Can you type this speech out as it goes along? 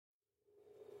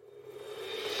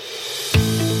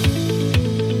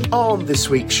On this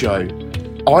week's show,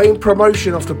 eyeing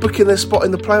promotion after booking their spot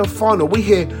in the playoff final, we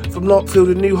hear from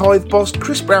Larkfield and New Hythe boss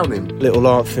Chris Browning. Little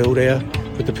Larkfield here,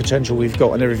 with the potential we've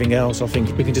got and everything else, I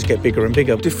think we can just get bigger and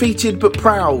bigger. Defeated but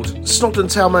proud, Snodden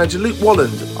Town manager Luke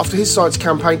Walland, after his side's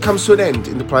campaign comes to an end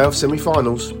in the playoff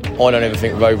semi-finals. I don't ever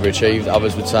think we've overachieved.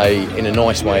 Others would say, in a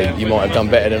nice way, you might have done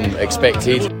better than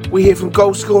expected. We hear from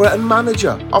goal scorer and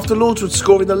manager after Lords would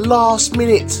score in the last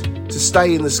minute to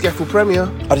stay in the Skeffel Premier.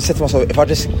 I just said to myself, if I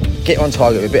just get on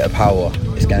target with a bit of power,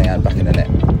 it's going to go back in the net.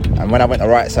 And when I went the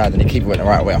right side and the keeper went the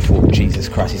right way, I thought, Jesus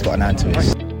Christ, he's got an hand to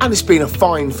it. And it's been a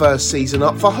fine first season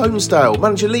up for Holmesdale.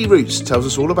 Manager Lee Roots tells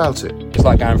us all about it. It's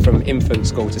like going from infant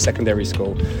school to secondary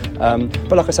school.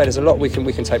 But like I say, there's a lot we can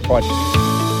take pride in.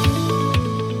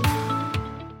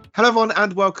 Hello everyone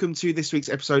and welcome to this week's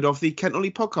episode of the Kent Ollie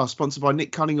podcast, sponsored by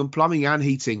Nick Cunningham Plumbing and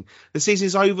Heating. The season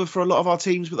is over for a lot of our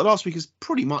teams, but the last week has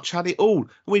pretty much had it all. And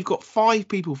we've got 5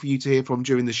 people for you to hear from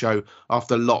during the show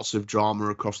after lots of drama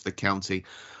across the county.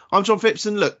 I'm John Phipps,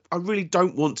 and look, I really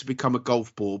don't want to become a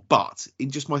golf ball, but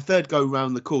in just my third go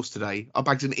round the course today, I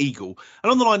bagged an eagle. And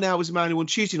on the line now is a man who on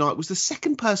Tuesday night was the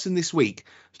second person this week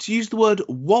to use the word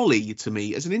wally to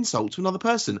me as an insult to another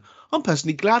person. I'm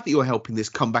personally glad that you're helping this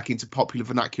come back into popular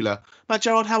vernacular. Matt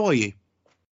Gerard, how are you?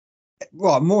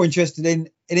 Well, I'm more interested in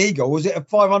eagle. Was it a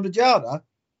 500 yarder?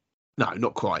 No,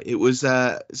 not quite. It was,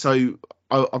 I've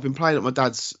been playing at my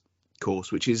dad's course,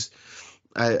 which is,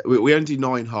 we only do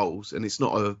 9 holes, and it's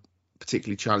not a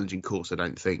particularly challenging course, I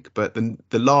don't think. But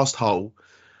the last hole,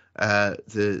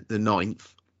 the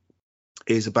 9th,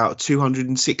 is about a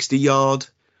 260 yard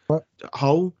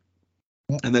hole,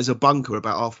 and there's a bunker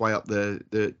about halfway up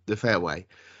the fairway.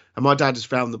 And my dad has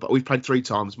found we've played 3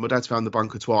 times. My dad's found the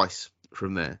bunker twice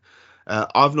from there.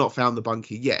 I've not found the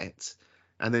bunker yet.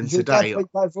 And then today,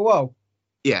 played for a while.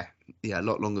 Yeah, a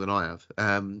lot longer than I have.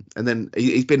 And then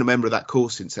he's been a member of that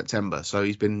course since September, so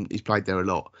he's played there a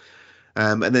lot.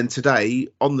 And then today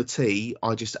on the tee,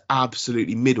 I just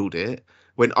absolutely middled it,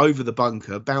 went over the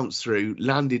bunker, bounced through,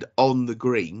 landed on the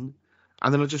green,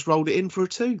 and then I just rolled it in for a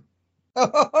 2.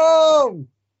 Oh!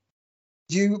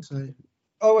 I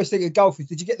always think of golfers.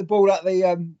 Did you get the ball out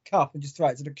the cup and just throw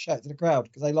it to the crowd,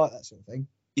 because they like that sort of thing?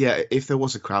 Yeah, if there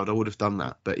was a crowd, I would have done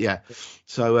that. But yeah,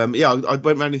 so I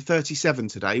went round in 37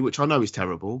 today, which I know is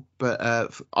terrible. But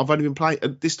I've only been playing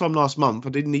this time last month. I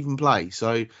didn't even play,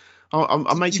 so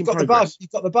I'm making progress.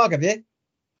 You've got the bug, have you?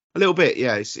 A little bit,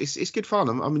 yeah. It's good fun.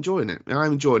 I'm enjoying it.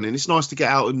 I'm enjoying it. And it's nice to get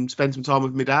out and spend some time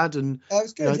with my dad. And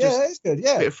it's good. It's good.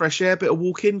 Yeah, a bit of fresh air, bit of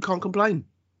walking. Can't complain.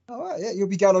 All right, yeah. You'll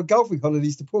be going on golfing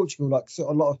holidays to Portugal, like sort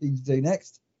of a lot of things to do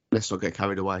next. Let's not get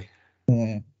carried away.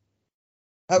 Yeah.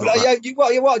 I think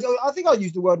I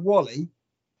used the word wally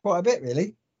quite a bit,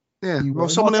 really. Yeah. Well,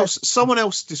 someone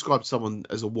else described someone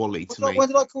as a wally to me. When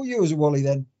did I call you as a wally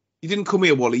then? You didn't call me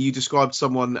a wally. You described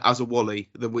someone as a wally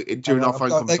during our phone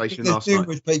conversation last night.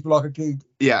 There's people I could.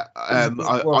 Yeah.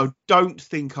 I don't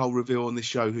think I'll reveal on this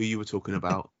show who you were talking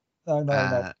about.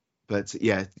 No. But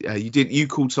yeah, you did. You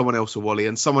called someone else a wally,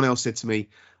 and someone else said to me,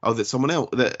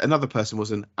 that another person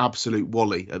was an absolute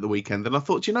wally at the weekend. And I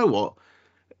thought, you know what?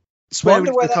 I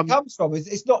wonder where that comes from.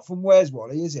 It's not from Where's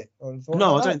Wally, is it?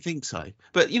 No, I don't think so.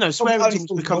 But swearing to has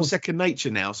become second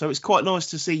nature now, so it's quite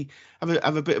nice to see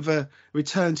have a bit of a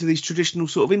return to these traditional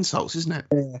sort of insults, isn't it?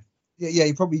 Yeah.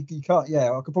 You can't.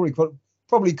 Yeah, I could probably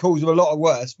call them a lot of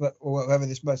worse, but or whatever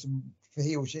this person for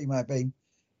he or she may have been.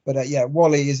 But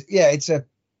Wally is it's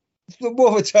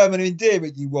more of a term of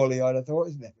endearment. You Wally, I'd have thought,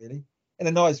 isn't it? Really, in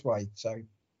a nice way. So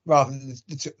rather than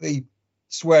the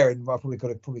swearing, I probably could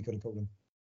have called him.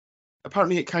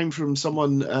 Apparently it came from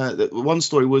someone, one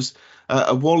story was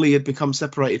a wally had become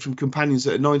separated from companions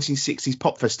at a 1960s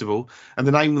pop festival, and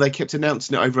the name, they kept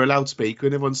announcing it over a loudspeaker,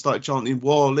 and everyone started chanting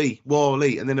Wally,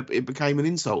 Wally, and then it became an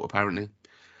insult, apparently.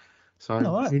 So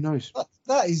who knows?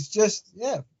 That is just,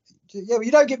 well, you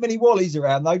don't get many Wallies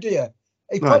around though, do you?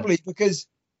 Probably because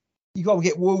you got to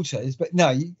get Walters, but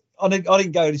no, I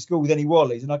didn't go to school with any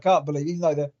Wallies, and I can't believe, even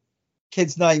though the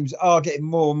kids' names are getting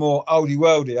more and more oldie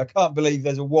worldy, I can't believe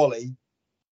there's a Wally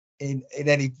in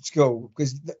any school,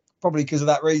 because of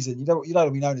that reason. You don't want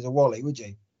to be known as a Wally, would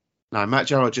you? No, Matt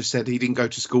Gerard just said he didn't go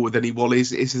to school with any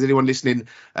Wallies. Is there anyone listening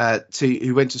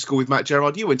who went to school with Matt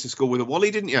Gerard? You went to school with a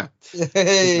Wally, didn't you?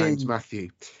 Hey. His name's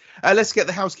Matthew. Let's get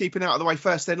the housekeeping out of the way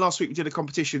first then. Last week we did a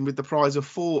competition with the prize of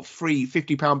 4 free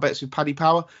 £50 bets with Paddy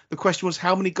Power. The question was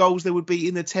how many goals there would be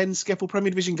in the 10 Skeffel Premier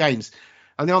Division games.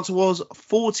 And the answer was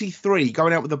 43,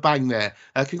 going out with a bang there.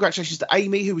 Congratulations to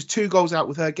Amy, who was 2 goals out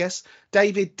with her guess,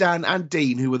 David, Dan and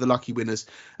Dean, who were the lucky winners.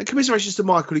 And commiserations to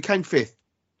Michael, who came 5th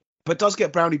but does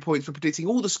get brownie points for predicting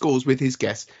all the scores with his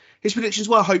guess. His predictions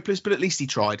were hopeless, but at least he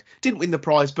tried. Didn't win the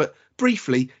prize, but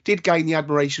briefly did gain the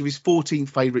admiration of his 14th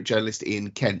favourite journalist, Ian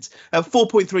Kent.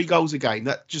 4.3 goals a game.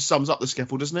 That just sums up the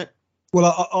Skeffle, doesn't it? Well,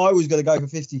 I was going to go for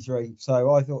 53,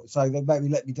 so I thought so. They maybe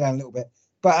let me down a little bit,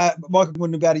 but Michael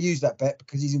wouldn't be able to use that bet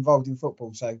because he's involved in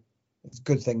football. So it's a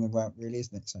good thing about, really,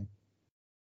 isn't it? So,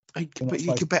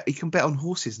 but you can bet on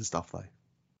horses and stuff though.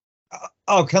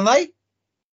 Oh, can they?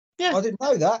 Yeah, I didn't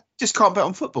know that. Just can't bet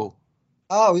on football.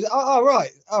 Oh,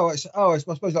 right. I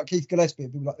suppose like Keith Gillespie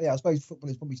and people like I suppose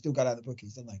footballers probably still go down the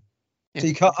bookies, don't they? Yeah. So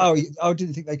you can't. I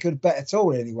didn't think they could bet at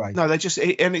all anyway. No, they just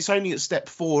and it's only at step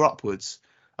 4 upwards.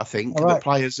 I think that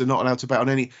players are not allowed to bet on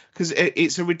any because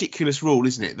it's a ridiculous rule,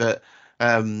 isn't it? That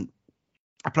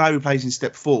a player who plays in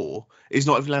step 4 is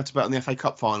not even allowed to bet on the FA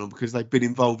Cup final because they've been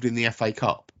involved in the FA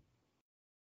Cup.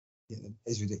 Yeah,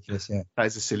 it's ridiculous. Yeah, that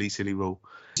is a silly rule.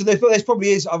 So there's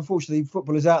probably unfortunately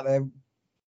footballers out there,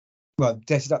 well,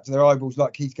 tested up to their eyeballs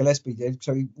like Keith Gillespie did.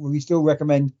 So we still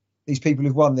recommend these people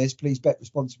who've won this, please bet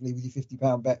responsibly with your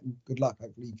 £50 bet, and good luck.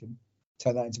 Hopefully you can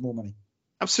turn that into more money.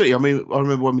 Absolutely. I mean, I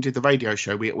remember when we did the radio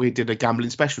show, we did a gambling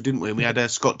special, didn't we? And we had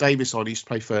Scott Davis on. He used to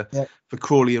play for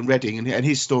Crawley and Reading, and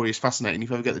his story is fascinating.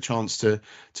 If you ever get the chance to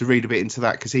read a bit into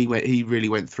that, because he really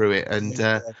went through it, and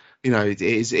it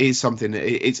is something.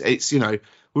 It's we're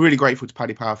really grateful to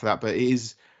Paddy Power for that, but it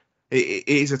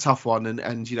is a tough one,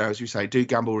 and as you say, do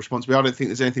gamble responsibly. I don't think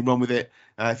there's anything wrong with it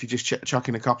if you just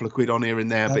chucking a couple of quid on here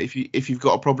and there. But if you've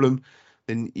got a problem,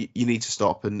 then you need to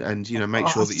stop and make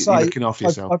sure that you're looking after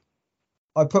yourself.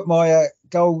 I put my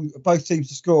goal, both teams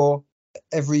to score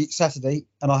every Saturday,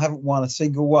 and I haven't won a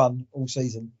single one all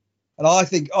season. And I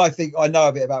think I know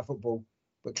a bit about football,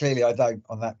 but clearly I don't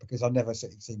on that because I never it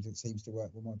seems to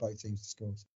work with my both teams to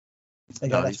score.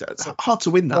 It's hard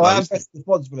to win that. So I am betting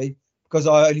responsibly because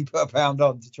I only put £1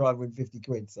 on to try and win 50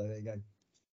 quid. So there you go.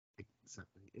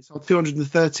 Exactly. It's our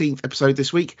 213th episode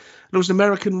this week. And it was an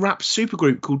American rap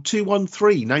supergroup called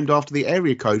 213, named after the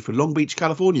area code for Long Beach,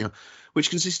 California, which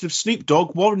consisted of Snoop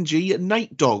Dogg, Warren G, and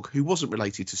Nate Dogg, who wasn't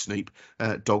related to Snoop,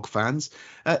 Dogg fans.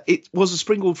 It was a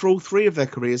springboard for all three of their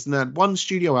careers, and they had one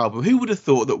studio album. Who would have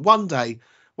thought that one day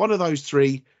one of those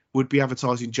three would be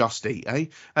advertising Just Eat, eh?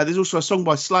 There's also a song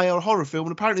by Slayer, a horror film,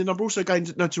 and apparently the number also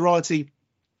gained notoriety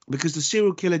because the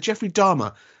serial killer Jeffrey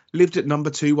Dahmer lived at number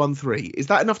 213. Is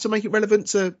that enough to make it relevant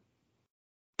to,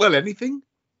 well, anything?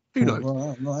 Who knows?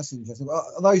 Well, that's interesting.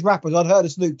 Those rappers, I'd heard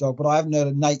of Snoop Dogg, but I haven't heard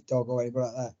of Nate Dogg or anything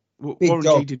like that. Warren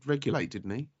G did Regulate,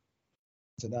 didn't he?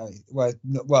 I don't know.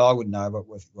 Well, I wouldn't know about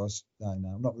what it was. No,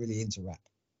 I'm not really into rap.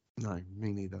 No,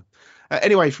 me neither.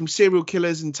 Anyway, from serial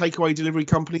killers and takeaway delivery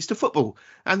companies to football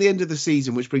and the end of the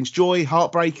season, which brings joy,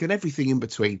 heartbreak and everything in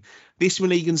between. The Isthmian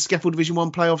League and Skefield Division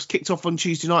 1 playoffs kicked off on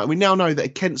Tuesday night, and we now know that a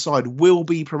Kent side will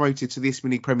be promoted to the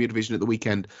Isthmian League Premier Division at the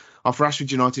weekend after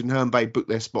Ashford United and Herne Bay booked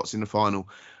their spots in the final.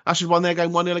 Ashford won their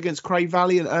game 1-0 against Cray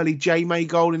Valley, an early J May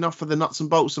goal, enough for the nuts and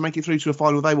bolts to make it through to the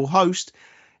final they will host.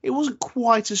 It wasn't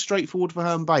quite as straightforward for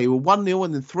Herne Bay, who were 1-0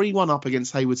 and then 3-1 up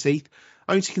against Haywards Heath,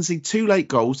 only to concede 2 late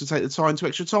goals to take the tie into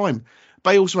extra time.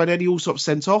 Bay also had Eddie Allsop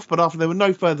sent off, but after there were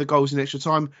no further goals in extra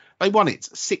time, they won it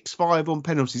 6-5 on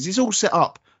penalties. It's all set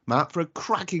up, Matt, for a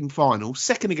cracking final,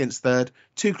 second against third,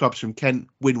 2 clubs from Kent,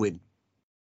 win-win.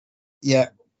 Yeah,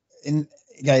 in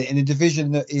a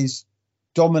division that is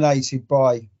dominated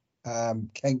by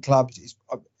Kent clubs,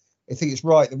 I think it's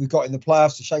right that we've got in the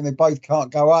playoffs. It's a shame they both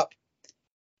can't go up.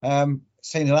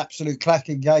 Seen an absolute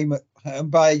clacking game at Herne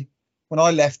Bay. When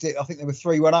I left it, I think they were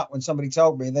 3-1 up when somebody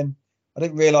told me, and then I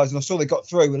didn't realise, and I saw they got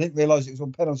through, and I didn't realise it was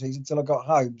on penalties until I got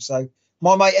home. So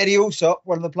my mate Eddie Allsop,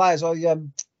 one of the players I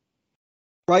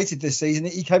rated this season,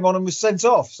 he came on and was sent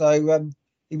off. So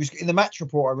he was in the match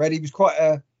report I read. He was quite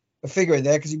a figure in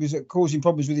there because he was causing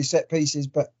problems with his set pieces.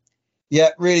 But yeah,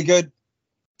 really good.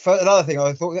 For another thing,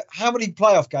 I thought, how many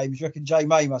playoff games do you reckon Jay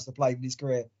May must have played in his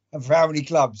career, and for how many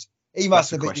clubs? He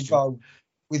must have been involved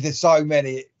with so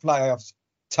many playoffs.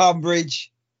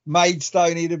 Tunbridge,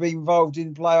 Maidstone, he'd have been involved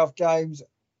in playoff games.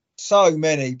 So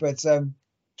many. But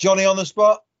Johnny on the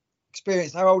spot,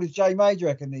 experienced. How old is Jay May, do you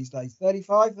reckon, these days?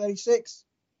 35, 36?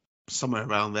 Somewhere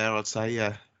around there, I'd say,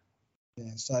 yeah.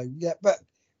 Yeah, so, yeah, but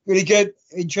really good,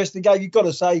 interesting game. You've got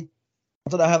to say, I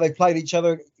don't know how they played each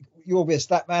other. You'll be a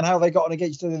stat man. How they got on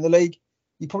against each other in the league.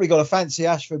 You probably got to fancy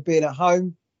Ashford being at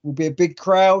home. Will be a big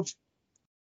crowd.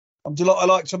 I'm delighted. I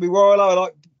like Tommy Royal. I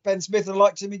like Ben Smith, and I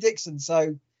like Timmy Dixon.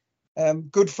 So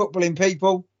good footballing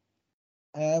people.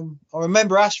 I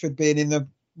remember Ashford being in the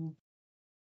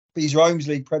Beezer Holmes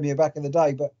League Premier back in the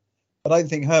day, but I don't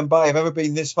think Herne Bay have ever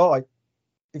been this high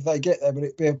if they get there. But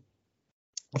it'd be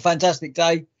a fantastic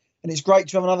day. and it's great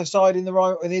to have another side in the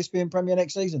ESPN Premier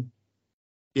next season.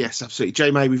 Yes, absolutely.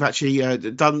 J May, we've actually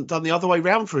done the other way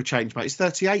round for a change, mate. It's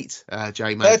 38,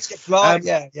 J May. Let's get flying.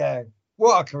 Yeah.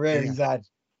 What a career he's had.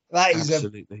 That is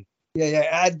absolutely.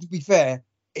 And to be fair,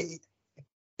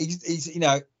 he's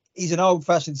an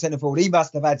old-fashioned centre forward. He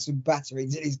must have had some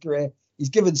batterings in his career. He's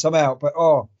given some out, but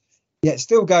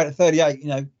still going at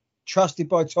 38. Trusted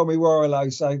by Tommy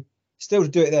Warrilow, so still to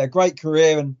do it there. Great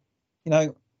career, and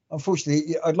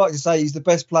unfortunately, I'd like to say he's the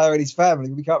best player in his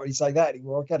family. We can't really say that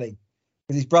anymore, can he?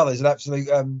 Because his brother's an absolute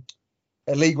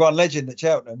a League One legend at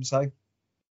Cheltenham. So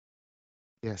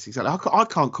yes, exactly. I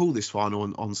can't call this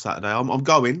final on Saturday. I'm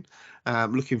going.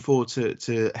 Looking forward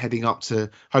to heading up to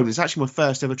Homelands. It's actually my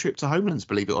first ever trip to Homelands,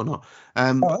 believe it or not.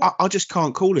 I just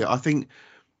can't call it. I think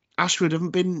Ashford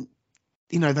haven't been,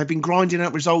 they've been grinding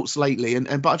out results lately,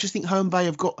 but I just think Herne Bay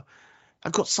have got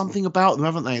something about them,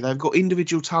 haven't they? They've got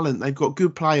individual talent. They've got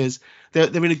good players. They're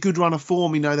in a good run of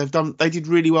form. They did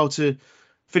really well to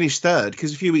finish third,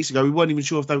 because a few weeks ago we weren't even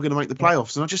sure if they were going to make the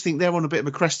playoffs, and I just think they're on a bit of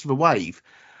a crest of a wave.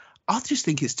 I just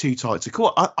think it's too tight to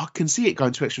call. I can see it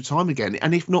going to extra time again,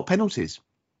 and if not penalties.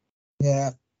 Yeah,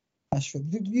 Ashford.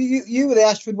 You were the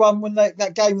Ashford one when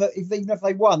that game that even if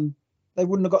they won, they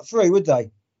wouldn't have got through, would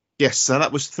they? Yes, so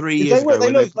that was 3 years ago.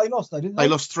 They lost, though, didn't they? They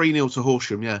lost 3-0 to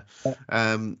Horsham, yeah.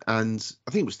 And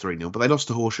I think it was 3-0, but they lost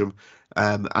to Horsham.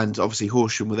 And obviously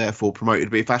Horsham were therefore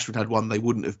promoted. But if Ashford had won, they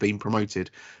wouldn't have been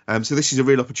promoted. So this is a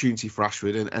real opportunity for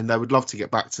Ashford, and they would love to get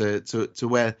back to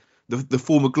where the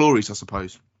former glories, I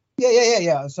suppose.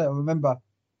 Yeah. I remember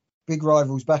big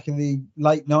rivals back in the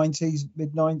late 90s,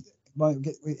 mid-90s,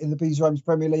 in the Bees Rams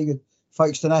Premier League, and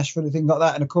Folkestone Ashford and things like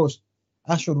that. And of course,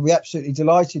 Ashford will be absolutely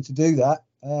delighted to do that.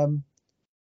 From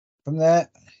there,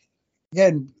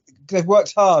 again, they've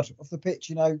worked hard off the pitch,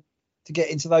 to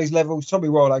get into those levels. Tommy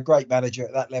Warrilow, great manager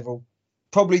at that level,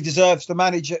 probably deserves to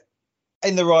manage it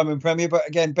in the Ryman Premier. But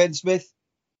again, Ben Smith,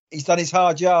 he's done his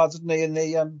hard yards, hasn't he? In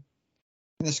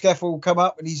the scaffold come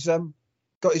up, and he's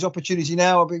got his opportunity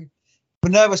now. I'll be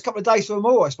nervous couple of days for them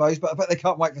all, I suppose, but I bet they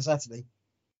can't wait for Saturday.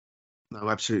 No,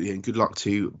 absolutely, and good luck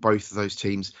to both of those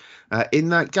teams in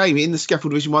that game. In the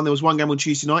Scaffold Division 1, there was one game on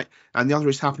Tuesday night, and the other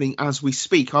is happening as we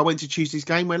speak. I went to Tuesday's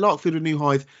game where Larkfield and New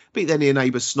Hythe beat their near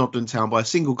neighbours Snodland Town by a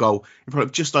single goal in front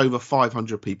of just over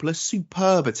 500 people. A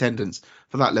superb attendance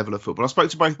for that level of football. I spoke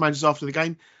to both managers after the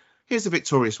game. Here's the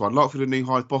victorious one, Larkfield and New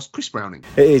Hythe boss Chris Browning.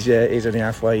 It is, yeah, it is only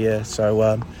halfway, yeah.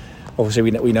 So obviously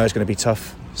we know it's going to be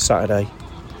tough Saturday.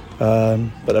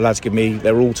 But the lads give me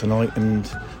their all tonight, and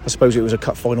I suppose it was a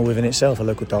cup final within itself, a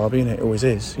local derby, and it always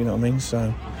is, you know what I mean?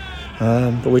 So,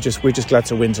 but we're just glad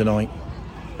to win tonight,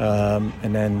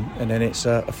 and then it's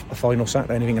a final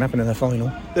Saturday. Anything can happen in the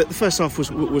final. The first half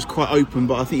was quite open,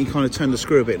 but I think you kind of turned the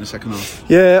screw a bit in the second half.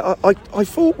 Yeah, I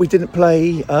thought we didn't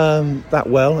play that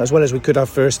well as we could have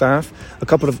first half. A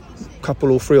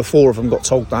couple or 3 or 4 of them got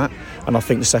told that, and I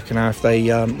think the second half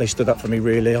they stood up for me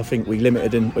really. I think we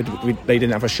limited and they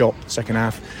didn't have a shot second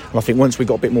half, and I think once we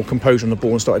got a bit more composure on the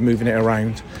ball and started moving it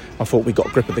around, I thought we got a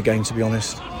grip of the game, to be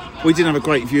honest. We didn't have a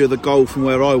great view of the goal from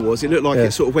where I was. It looked like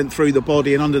it sort of went through the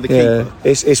body and under the keeper.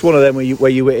 It's one of them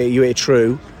where you hit it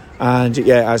true, and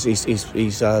as he's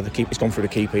the keeper's gone through the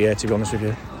keeper. Yeah, to be honest with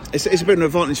you. It's a bit of an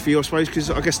advantage for you, I suppose,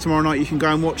 because I guess tomorrow night you can go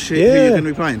and watch who you're going to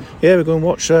be playing. Yeah, we're going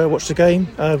to watch the game.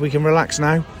 We can relax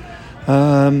now.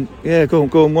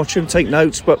 Go and watch them, take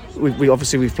notes. But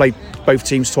we've played both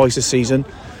teams twice this season.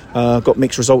 Got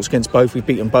mixed results against both. We've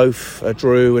beaten both,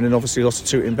 drew, and then obviously lost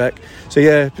to Tooting-Bec. So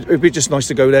it'd be just nice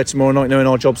to go there tomorrow night knowing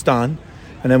our job's done,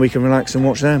 and then we can relax and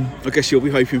watch them. I guess you'll be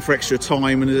hoping for extra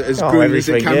time and as grueling as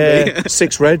it can be.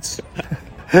 6 reds.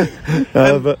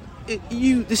 But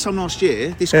this time last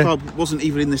year, this club wasn't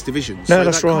even in this division. So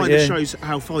that's that right. kind of shows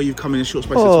how far you've come in a short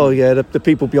space of time. Oh yeah, the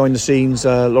people behind the scenes,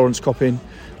 Lawrence Coppin,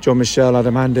 John Michelle,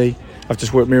 Adam Andy, have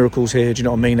just worked miracles here. Do you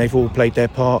know what I mean? They've all played their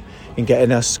part in getting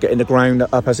the ground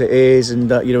up as it is, and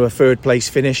a 3rd place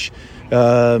finish.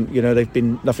 They've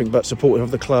been nothing but supportive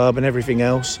of the club and everything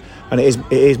else, and it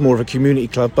is more of a community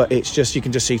club. But it's just, you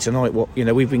can just see tonight what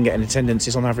we've been getting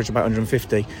attendances on average about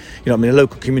 150. You know what I mean? The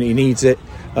local community needs it.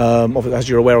 As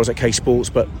you're aware, I was at K Sports,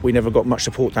 but we never got much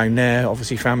support down there.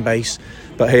 Obviously, fan base,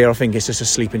 but here I think it's just a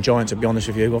sleeping giant, to be honest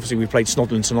with you. Obviously, we played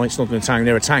Snodland tonight. Snodland Town,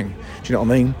 they're a town. Do you know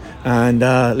what I mean? And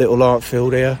little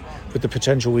Larkfield here, with the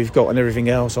potential we've got and everything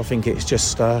else, I think it's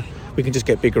just we can just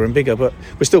get bigger and bigger. But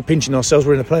we're still pinching ourselves.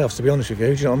 We're in the playoffs, to be honest with you.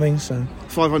 Do you know what I mean? So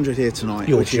 500 here tonight.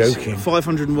 You're joking.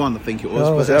 501, I think it was.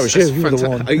 Oh, but that was you. You were the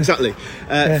one. Exactly.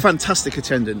 Fantastic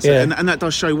attendance, and that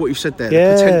does show what you've said there.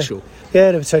 Yeah. The potential.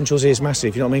 Yeah, the potential is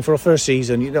massive. You know what I mean? For our first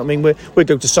season, you know what I mean? We're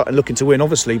going to Sutton looking to win,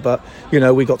 obviously, but you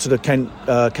know we got to the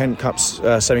Kent Cups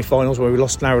semi-finals where we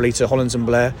lost narrowly to Hollands and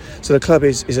Blair. So the club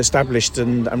is established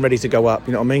and ready to go up.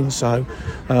 You know what I mean? So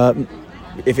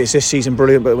if it's this season,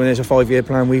 brilliant. But when there's a 5-year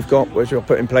plan we've got, which we've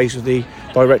put in place with the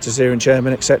directors here and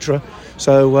chairman, etc.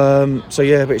 So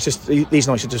yeah, but it's just these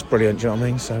nights are just brilliant. Do you know what I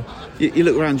mean? So you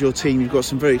look around your team, you've got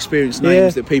some very experienced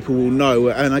names that people will know,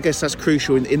 and I guess that's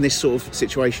crucial in this sort of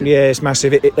situation. Yeah, it's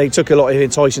massive. They took a lot of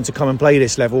enticing to come and play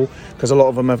this level because a lot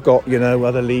of them have got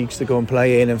other leagues to go and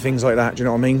play in and things like that. Do you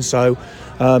know what I mean? So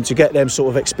to get them sort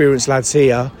of experienced lads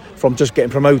here from just getting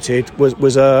promoted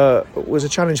was a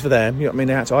challenge for them. You know what I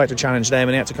mean? I had to challenge them,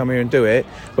 and they had to come here and do it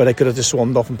where they could have just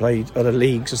swanned off and played other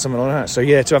leagues or something like that. So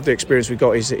yeah, to have the experience we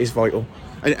got is vital.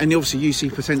 And obviously you see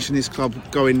potential in this club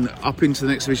going up into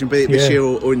the next division, be it this year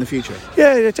or in the future.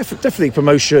 Yeah, definitely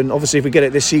promotion. Obviously, if we get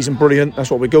it this season, brilliant.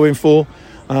 That's what we're going for.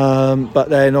 But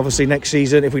then, obviously, next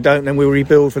season, if we don't, then we'll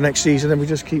rebuild for next season. Then we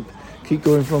just keep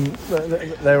going from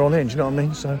there on in. Do you know what I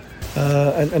mean? So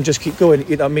and just keep going.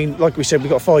 You know, I mean, like we said, we've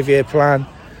got a 5-year plan.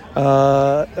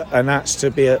 And that's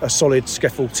to be a solid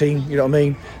scaffold team, you know what I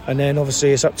mean? And then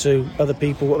obviously it's up to other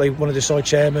people what they want to decide,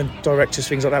 chairman, directors,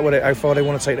 things like that, how far they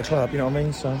want to take the club, you know what I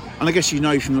mean? So. And I guess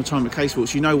from your time at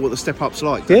K-Sports, you know what the step-up's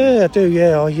like. Yeah, I do,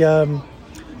 yeah.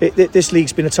 This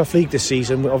league's been a tough league this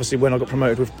season. Obviously when I got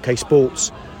promoted with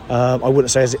K-Sports, I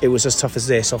wouldn't say it was as tough as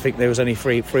this. I think there was only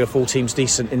three or four teams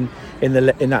decent in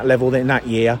that level in that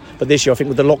year. But this year, I think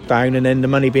with the lockdown and then the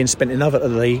money being spent in other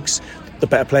leagues, the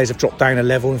better players have dropped down a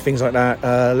level and things like that.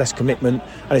 Less commitment,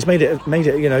 and it's made it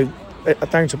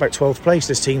down to about 12th place.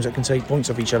 There's teams that can take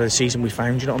points off each other this season. We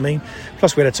found, you know what I mean.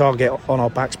 Plus we had a target on our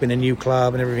backs, being a new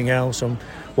club and everything else, and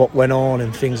what went on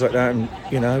and things like that,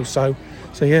 and so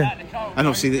yeah. And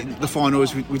obviously the final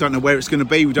is we don't know where it's going to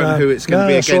be. We don't know who it's going to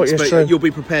be against. But true. You'll be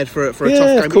prepared for a tough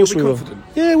game. Of course you'll be confident.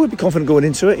 Yeah, we'll be confident going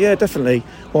into it. Yeah, definitely.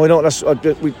 Why not?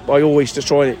 I always just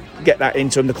try to get that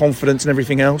into them, the confidence and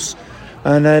everything else.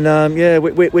 And then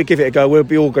we give it a go. We'll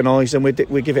be organised and we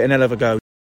give it an hell of a go.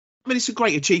 I mean, it's a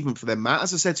great achievement for them, Matt.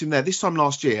 As I said to him there, this time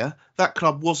last year, that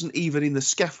club wasn't even in the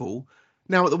SCEFL.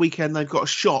 Now at the weekend, they've got a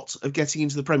shot of getting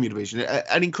into the Premier Division.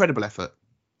 An incredible effort.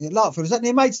 Yeah, Larkfield, is that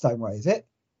near Maidstone Way, is it?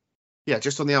 Yeah,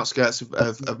 just on the outskirts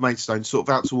of Maidstone, sort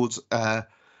of out towards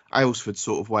Aylesford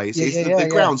sort of way. The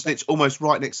ground's almost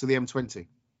right next to the M20.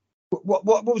 What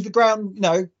was the ground?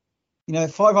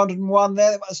 501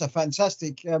 there. That's a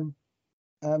fantastic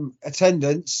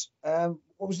attendance. What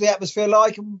was the atmosphere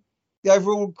like and the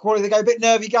overall quality of the game? A bit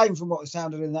nervy game from what it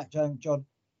sounded in that, John.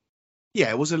 Yeah,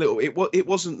 it was a little. It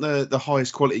wasn't the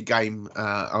highest quality game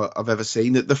I've ever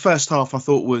seen. The first half I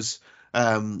thought was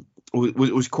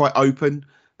quite open.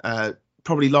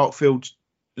 Probably Larkfield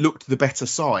looked the better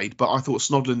side, but I thought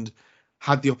Snodland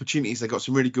had the opportunities. They got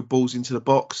some really good balls into the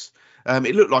box.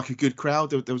 It looked like a good crowd.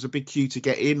 There was a big queue to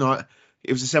get in.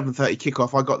 It was a 7:30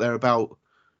 kickoff. I got there about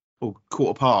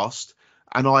quarter past,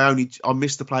 and I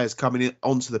missed the players coming in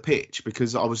onto the pitch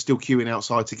because I was still queuing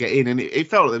outside to get in, and it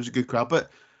felt like there was a good crowd. But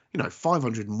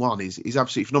 501 is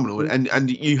absolutely phenomenal. And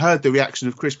you heard the reaction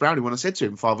of Chris Browning when I said to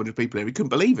him 500 people here. He couldn't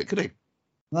believe it, could he?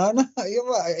 No, you're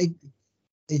right.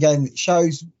 Again, it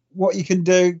shows what you can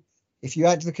do if you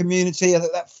add to the community. I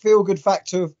think that feel-good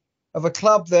factor of a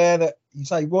club there that you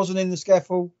say wasn't in the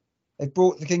SCEFL. They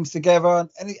brought the Kings together,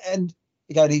 and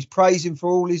again, he's praising for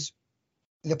all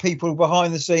the people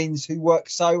behind the scenes who work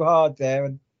so hard there.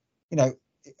 And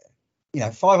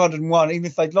 501, even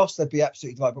if they'd lost, they'd be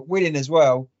absolutely delighted. But winning as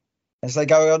well, as they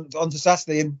go on to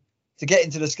Saturday and to get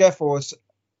into the SCEFL,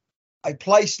 a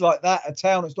place like that, a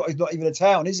town, it's not even a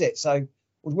town, is it? So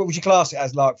what would you class it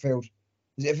as, Larkfield?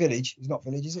 Is it a village? It's not a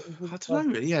village, is it? I don't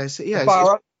know really. Yeah, it's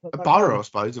a borough, I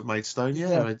suppose, of Maidstone.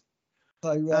 Yeah.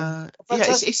 So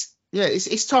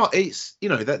it's tough. It's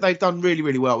they've done really,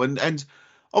 really well, and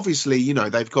obviously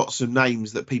they've got some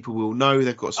names that people will know.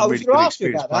 They've got some really good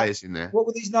experienced players in there. What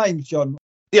were these names, John?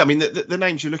 Yeah, I mean the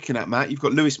names you're looking at, Matt. You've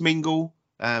got Lewis Mingle,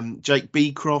 Jake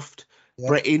Beecroft,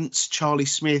 Brett Ince, Charlie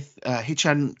Smith,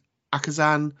 Hichan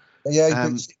Akazan. Yeah,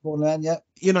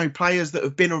 players that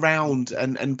have been around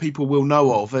and people will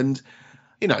know of, and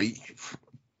I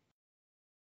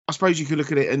suppose you could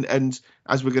look at it and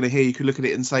as we're going to hear, you could look at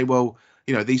it and say, well,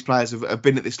 these players have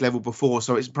been at this level before,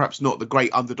 so it's perhaps not the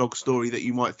great underdog story that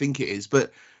you might think it is,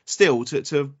 but still to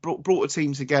have brought a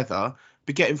team together,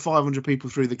 but getting 500 people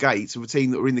through the gates of a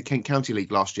team that were in the Kent County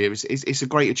League last year, it's a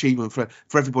great achievement for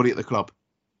everybody at the club.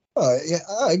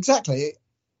 Exactly.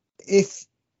 If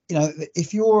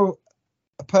you're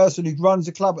a person who runs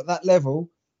a club at that level,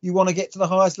 you want to get to the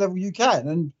highest level you can,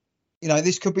 and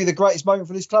this could be the greatest moment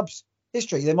for this club's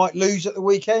history. They might lose at the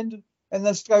weekend and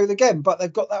then go again, but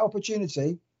they've got that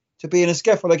opportunity to be in a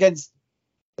scuffle against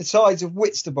the sides of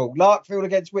Whitstable, Larkfield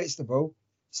against Whitstable.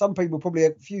 Some people probably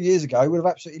a few years ago would have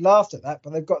absolutely laughed at that,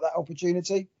 but they've got that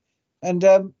opportunity, and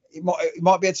it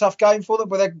might be a tough game for them,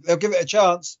 but they'll give it a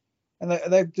chance, and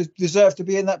they deserve to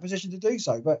be in that position to do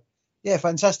so. But yeah,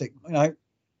 fantastic. From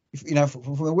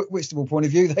a Whitstable point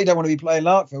of view, they don't want to be playing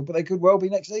Larkfield, but they could well be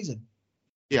next season.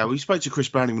 Yeah, we spoke to Chris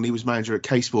Browning when he was manager at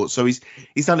K Sports, so he's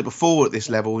done it before at this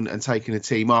level and taken a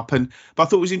team up. But I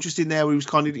thought it was interesting there. He was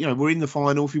kind of, we're in the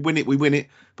final. If we win it, we win it.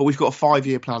 But we've got a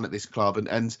 5-year plan at this club,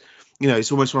 and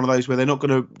it's almost one of those where they're not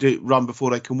going to run before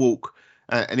they can walk.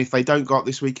 And if they don't go up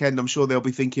this weekend, I'm sure they'll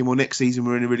be thinking, well, next season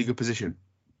we're in a really good position.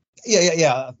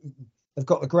 Yeah. They've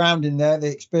got the ground in there, the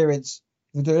experience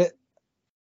to do it.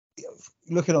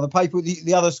 Looking on the paper,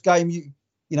 the other game,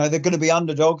 they're going to be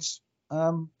underdogs,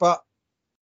 but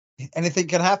anything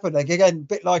can happen. Again, a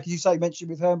bit like you mentioned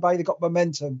with Herne Bay, they've got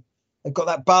momentum. They've got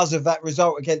that buzz of that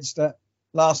result against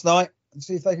last night, and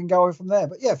see if they can go on from there.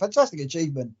 But yeah, fantastic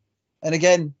achievement. And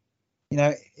again,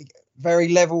 very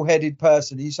level-headed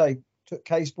person. Took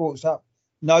K Sports up,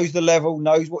 knows the level,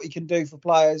 knows what he can do for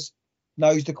players,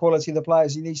 knows the quality of the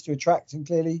players he needs to attract, and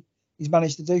clearly he's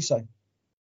managed to do so.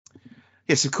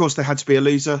 Yes, of course, there had to be a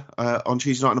loser on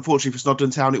Tuesday night, and unfortunately for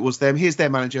Snodland Town, it was them. Here's their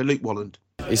manager, Luke Walland.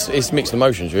 It's mixed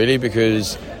emotions, really,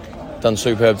 because done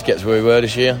superb to get to where we were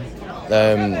this year.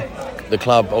 The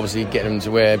club, obviously, getting them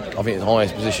to where I think it's the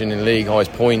highest position in the league,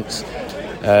 highest points.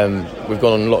 We've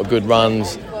gone on a lot of good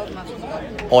runs.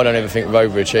 I don't ever think we've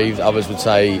overachieved. Others would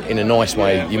say, in a nice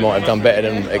way, you might have done better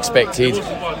than expected.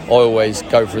 I always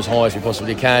go for as high as we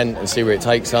possibly can and see where it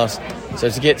takes us. So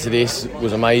to get to this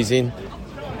was amazing.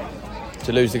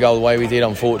 To lose the goal the way we did,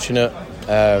 unfortunate.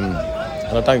 And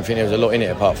I don't think there was a lot in it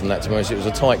apart from that, to be honest. It was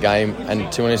a tight game, and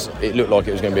to be honest, it looked like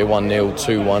it was going to be a 1-0,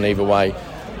 2-1 either way.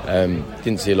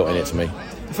 Didn't see a lot in it to me.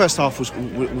 The first half was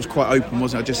quite open,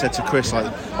 wasn't it? I just said to Chris, I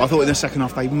thought in the second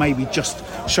half they maybe just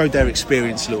showed their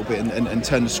experience a little bit and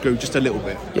turned the screw just a little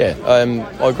bit. Yeah,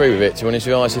 I agree with it, to be honest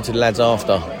with you. I said to the lads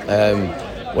after,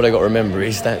 what they've got to remember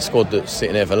is that squad that's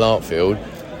sitting there for Larkfield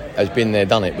has been there,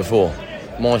 done it before.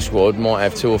 My squad might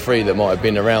have 2 or 3 that might have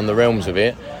been around the realms of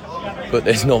it, but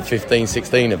there's not 15,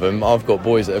 16 of them. I've got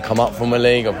boys that have come up from a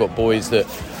league. I've got boys that,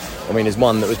 there's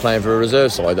one that was playing for a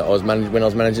reserve side that I was when I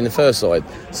was managing the first side.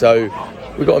 So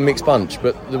we've got a mixed bunch,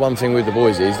 but the one thing with the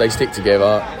boys is they stick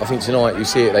together. I think tonight you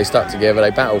see it, they stuck together,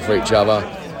 they battle for each other.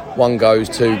 1 goes,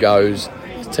 2 goes,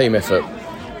 it's a team effort.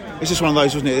 It's just one of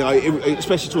those, wasn't it?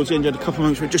 Especially towards the end, you had a couple of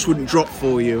moments where it just wouldn't drop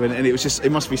for you, and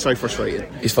it must be so frustrating.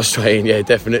 It's frustrating, yeah,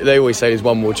 definitely. They always say there's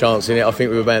one more chance in it. I think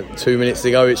we were about 2 minutes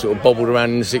to go. It sort of bobbled around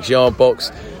in the 6-yard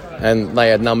box, and they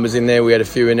had numbers in there. We had a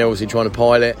few in there, obviously trying to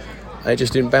pile it, and it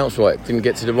just didn't bounce right. Didn't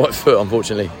get to the right foot,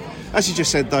 unfortunately. As you just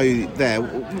said, though, there,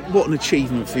 what an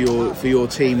achievement for your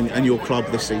team and your club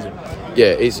this season.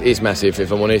 Yeah, it's massive,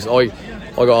 if I'm honest. I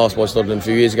got asked by Snodland a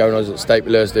few years ago when I was at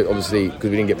Staplehurst, obviously, because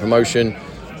we didn't get promotion.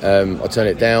 I turned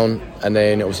it down, and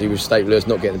then obviously with Staplehurst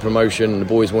not getting the promotion, the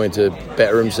boys wanted to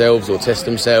better themselves or test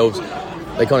themselves.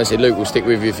 They kind of said, Luke, we'll stick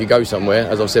with you if you go somewhere,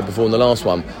 as I've said before in the last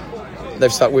one.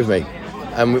 They've stuck with me,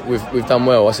 and we've done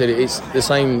well. I said it's the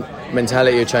same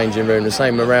mentality of changing room, the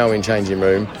same morale in changing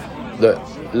room that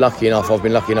I've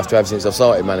been lucky enough to have since I've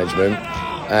started management,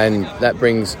 and that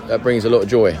brings a lot of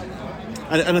joy.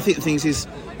 And I think the thing is,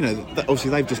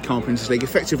 obviously they've just come up into this league.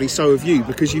 Effectively, so have you,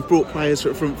 because you've brought players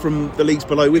from the leagues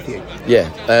below with you. Yeah,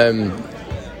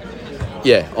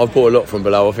 I've brought a lot from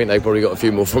below. I think they've probably got a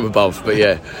few more from above, but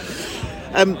yeah.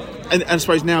 And I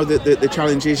suppose now the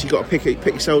challenge is you've got to pick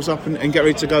yourselves up and get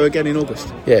ready to go again in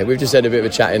August. Yeah, we've just had a bit of a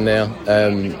chat in there.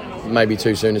 Maybe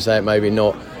too soon to say it, maybe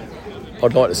not.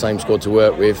 I'd like the same squad to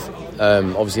work with.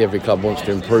 Obviously, every club wants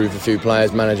to improve a few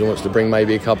players. Manager wants to bring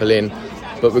maybe a couple in.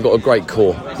 But we've got a great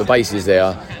core. The base is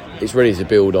there. It's ready to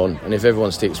build on. And if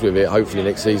everyone sticks with it, hopefully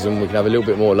next season we can have a little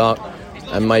bit more luck.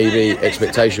 And maybe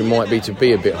expectation might be to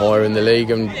be a bit higher in the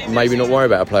league and maybe not worry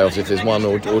about a playoffs if there's one,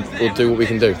 or do what we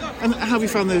can do. And how have you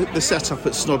found the setup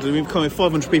at Snodland? We've come with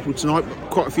 500 people tonight.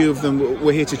 Quite a few of them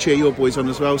were here to cheer your boys on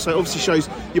as well. So it obviously shows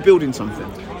you're building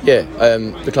something. Yeah,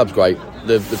 the club's great.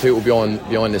 The people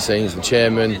behind the scenes, the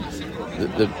chairman,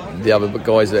 the other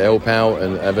guys that help out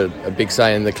and have a big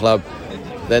say in the club,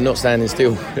 they're not standing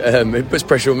still. It puts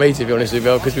pressure on me, to be honest with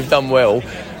you, because we've done well.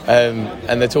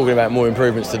 And they're talking about more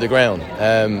improvements to the ground.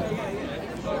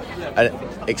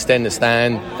 Extend the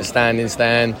stand, a standing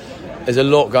stand. There's a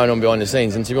lot going on behind the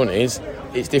scenes, and to be honest,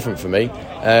 it's different for me.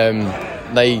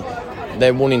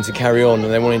 They're wanting to carry on,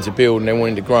 and they're wanting to build, and they're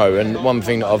wanting to grow. And one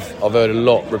thing that I've heard a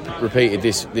lot repeated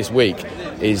this week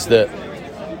is that,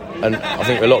 and I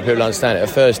think a lot of people understand it, a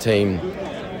first team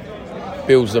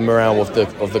builds the morale of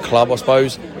the club, I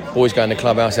suppose. Boys go in the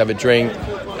clubhouse, have a drink,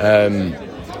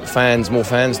 more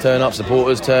fans turn up,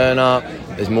 supporters turn up,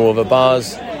 there's more of a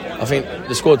buzz. I think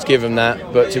the squad's given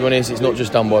that, but to be honest, it's not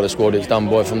just done by the squad, it's done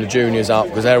by from the juniors up,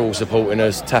 because they're all supporting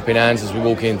us, tapping hands as we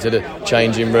walk into the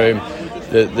changing room.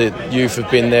 The youth have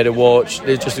been there to watch.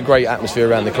 There's just a great atmosphere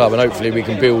around the club, and hopefully we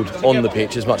can build on the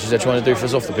pitch as much as they're trying to do for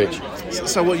us off the pitch.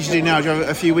 So what do you do now? Do you have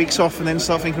a few weeks off and then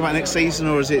start thinking about next season,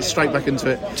 or is it straight back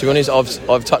into it? To be honest,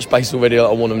 I've touched base already. I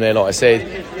want them there, like I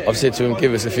said. I've said to them,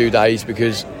 give us a few days,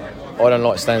 because I don't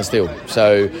like to stand still.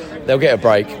 So they'll get a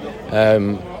break.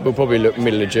 We'll probably look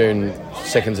middle of June,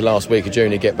 second to last week of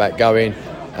June to get back going.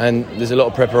 And there's a lot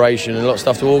of preparation and a lot of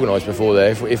stuff to organise before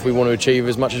there if we want to achieve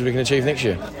as much as we can achieve next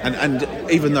year. And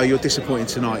even though you're disappointed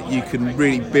tonight, you can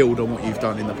really build on what you've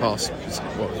done in the past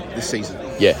this season.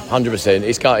 Yeah, 100%.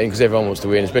 It's gutting because everyone wants to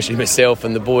win, especially myself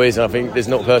and the boys. And I think there's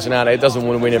not a person out there that doesn't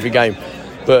want to win every game.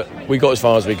 But we got as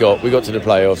far as we got. We got to the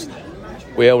playoffs.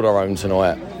 We held our own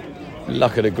tonight.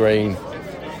 Luck of the green,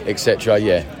 etc.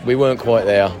 Yeah, we weren't quite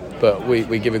there, but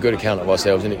we give a good account of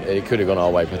ourselves, and it could have gone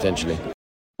our way potentially.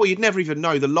 Well, you'd never even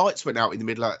know the lights went out in the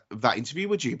middle of that interview,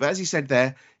 would you? But as he said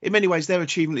there, in many ways, their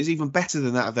achievement is even better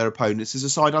than that of their opponents. As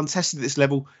a side untested at this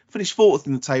level, finished fourth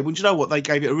in the table. And do you know what? They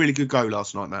gave it a really good go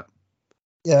last night, Matt.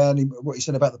 Yeah, and what you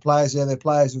said about the players, their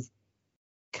players have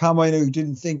come in who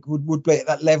didn't think would be at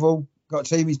that level.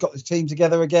 He's got his team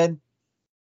together again.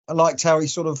 I liked how he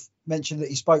sort of mentioned that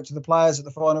he spoke to the players at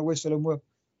the final whistle, and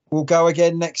we'll go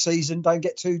again next season. Don't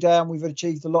get too down. We've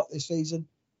achieved a lot this season.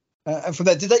 And from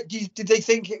there, did they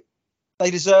think they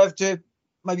deserved to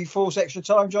maybe force extra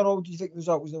time, John, or do you think the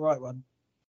result was the right one?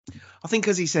 I think,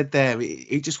 as he said there,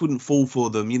 it just wouldn't fall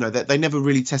for them. You know, they never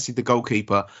really tested the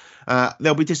goalkeeper.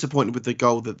 They'll be disappointed with the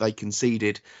goal that they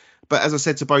conceded. But as I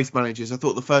said to both managers, I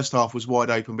thought the first half was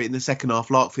wide open, but in the second half,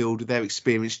 Larkfield, with their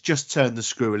experience, just turned the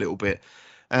screw a little bit.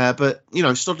 But, you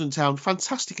know, Snodland Town,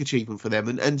 fantastic achievement for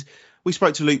them. And we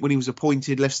spoke to Luke when he was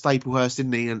appointed, left Staplehurst,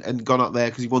 didn't he, and gone up there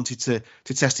because he wanted to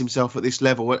test himself at this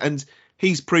level. And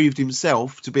he's proved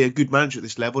himself to be a good manager at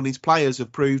this level, and his players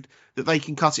have proved that they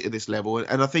can cut it at this level.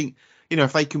 And I think, you know,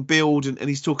 if they can build, and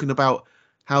he's talking about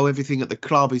how everything at the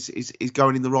club is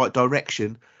going in the right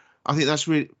direction, I think that's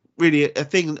really a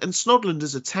thing. And Snodland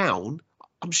as a town,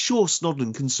 I'm sure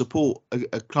Snodland can support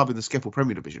a club in the Skeppel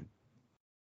Premier Division.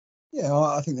 Yeah,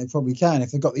 I think they probably can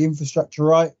if they've got the infrastructure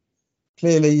right.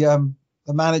 Clearly,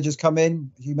 the manager's come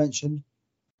in, as you mentioned,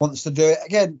 wants to do it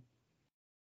again.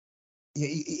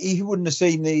 He wouldn't have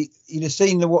seen he'd have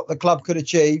seen what the club could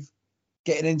achieve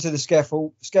getting into the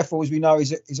Skeppel. Skeppel, as we know,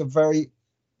 is a very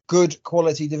good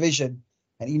quality division,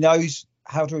 and he knows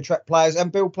how to attract players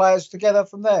and build players together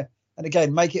from there. And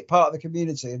again, make it part of the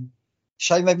community. And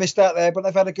shame they've missed out there, but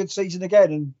they've had a good season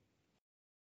again. And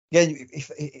again,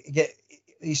 if get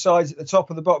these sides at the top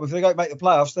and the bottom, if they don't make the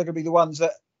playoffs, they're going to be the ones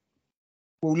that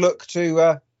will look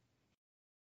to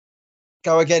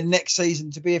go again next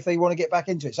season to be if they want to get back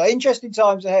into it. So interesting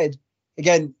times ahead.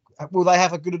 Again, will they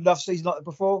have a good enough season like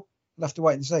before? We'll have to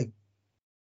wait and see.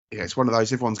 Yeah, it's one of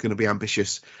those. Everyone's going to be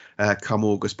ambitious come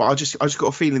August, but I just got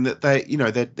a feeling that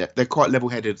they're quite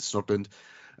level-headed at Snodland,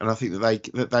 and I think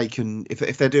that they can,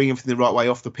 if they're doing everything the right way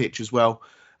off the pitch as well,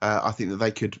 I think that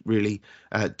they could really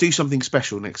do something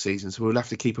special next season. So we'll have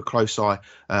to keep a close eye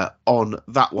on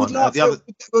that one.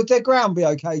 Would their ground be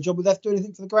okay, John? Would they have to do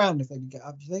anything for the ground if they can get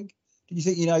up, do you think? Do you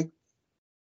think,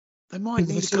 they might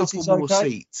need a couple more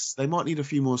seats. They might need a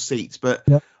few more seats, but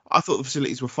yeah. I thought the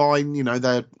facilities were fine. You know,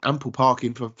 they're ample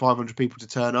parking for 500 people to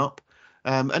turn up.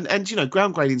 And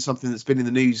ground grading is something that's been in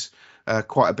the news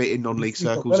quite a bit in non-league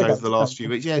circles over the last few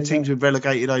weeks. Yeah, teams have been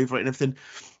relegated over it and everything.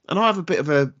 And I have a bit of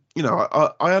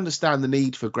I understand the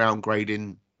need for ground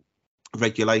grading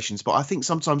regulations, but I think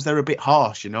sometimes they're a bit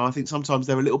harsh. I think sometimes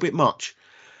they're a little bit much.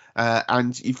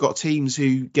 And you've got teams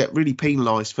who get really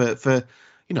penalised for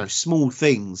small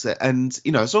things. And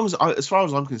as far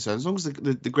as I'm concerned, as long as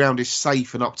the ground is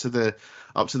safe and up to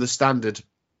the standard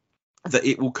that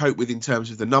it will cope with in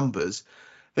terms of the numbers,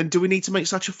 then do we need to make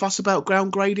such a fuss about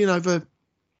ground grading over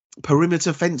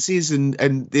perimeter fences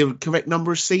and the correct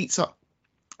number of seats?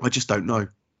 I just don't know.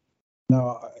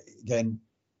 No, again,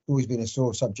 always been a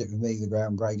sore subject with me, the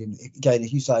ground grading. Again,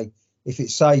 as you say, if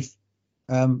it's safe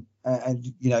and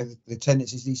the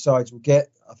tendencies these sides will get,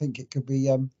 I think it could be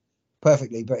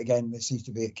perfectly. But again, there seems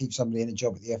to be it keeps somebody in a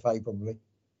job at the FA probably.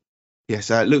 Yes,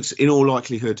 it looks in all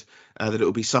likelihood that it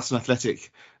will be Sutton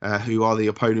Athletic who are the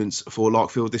opponents for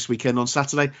Larkfield this weekend on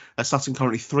Saturday. Sutton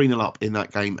currently 3-0 up in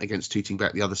that game against Tooting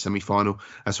Bec, the other semi-final.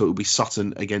 So it will be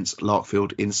Sutton against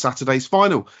Larkfield in Saturday's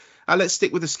final. Let's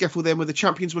stick with the SCEFL then, where the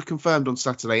champions were confirmed on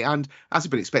Saturday, and as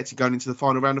had been expected going into the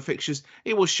final round of fixtures,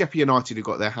 it was Sheppey United who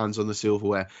got their hands on the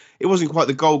silverware. It wasn't quite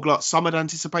the goal glut some had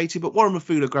anticipated, but Warren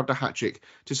Mafula grabbed a hat-trick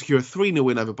to secure a 3-0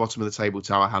 win over bottom of the table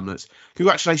Tower Hamlets.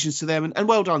 Congratulations to them, and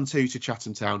well done too to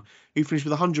Chatham Town, who finished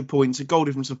with 100 points, a goal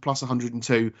difference of plus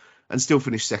 102, and still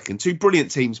finished second. Two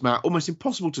brilliant teams, Matt, almost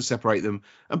impossible to separate them,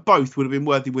 and both would have been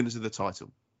worthy winners of the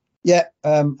title. Yeah,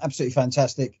 absolutely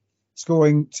fantastic.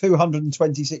 Scoring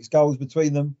 226 goals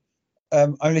between them,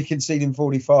 only conceding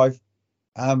 45.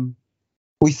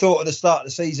 We thought at the start of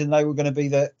the season they were going to be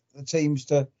the teams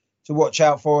to watch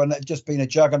out for, and they've just been a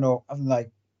juggernaut, haven't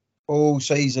they, all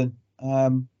season.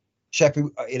 Sheppey,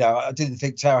 I didn't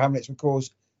think Tower Hamlets would cause.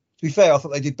 To be fair, I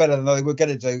thought they did better than they were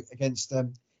going to do against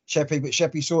Sheppey, but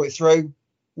Sheppey saw it through.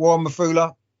 Warren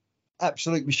Mafula,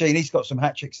 absolute machine. He's got some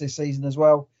hat-tricks this season as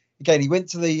well. Again, he went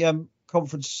to the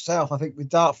Conference South, I think, with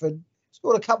Dartford.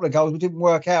 Scored a couple of goals, but didn't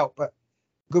work out. But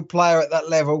good player at that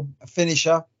level, a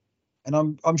finisher,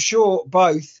 and I'm sure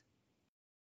both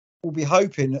will be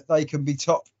hoping that they can be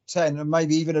top 10 and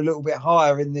maybe even a little bit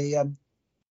higher in the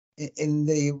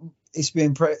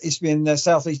Isthmian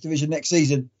South East Division next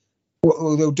season.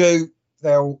 What they'll do,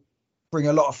 they'll bring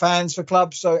a lot of fans for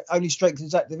clubs, so it only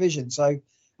strengthens that division. So,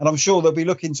 and I'm sure they'll be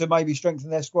looking to maybe strengthen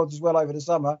their squads as well over the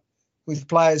summer with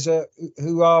players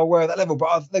who are aware of that level.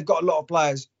 But they've got a lot of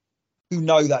players who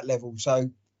know that level,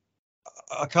 so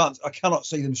I cannot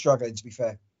see them struggling, to be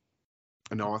fair.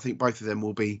 No, I think both of them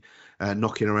will be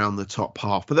knocking around the top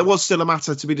half. But there was still a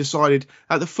matter to be decided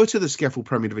at the foot of the SCEFL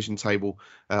Premier Division table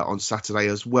on Saturday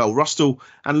as well. Rusthall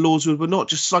and Lordswood were not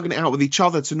just slugging it out with each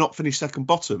other to not finish second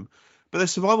bottom, but their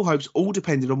survival hopes all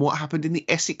depended on what happened in the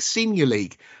Essex Senior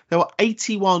League. There were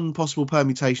 81 possible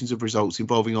permutations of results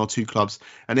involving our two clubs,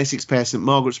 and Essex pair St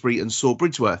Margaret's-Bury and Saw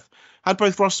Bridgeworth. Had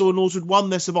both Rusthall and Lordswood won,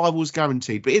 their survival was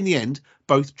guaranteed, but in the end,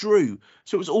 both drew.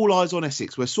 So it was all eyes on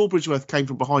Essex, where Saw Bridgeworth came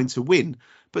from behind to win,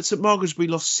 but St Margaret's-Bury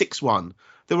lost 6-1.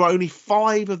 There were only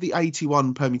 5 of the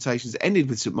 81 permutations that ended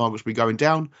with St Margaret's-Bury going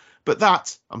down, but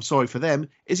that, I'm sorry for them,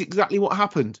 is exactly what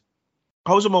happened.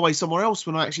 I was on my way somewhere else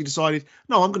when I actually decided,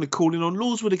 no, I'm going to call in on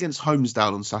Lordswood against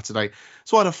Holmesdale on Saturday.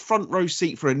 So I had a front row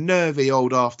seat for a nervy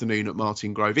old afternoon at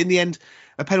Martin Grove. In the end,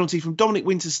 a penalty from Dominic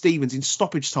Winters-Stevens in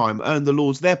stoppage time earned the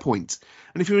Lords their point.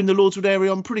 And if you're in the Lordswood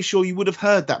area, I'm pretty sure you would have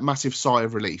heard that massive sigh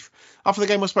of relief. After the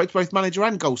game, I spoke to both manager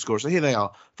and goal scorer, so here they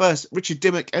are. First, Richard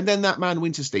Dimmock, and then that man,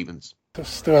 Winters-Stevens.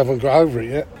 Still haven't got over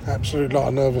it yet. Absolutely like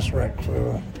a nervous wreck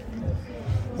for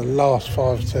the last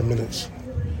 5-10 minutes.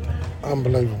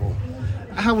 Unbelievable.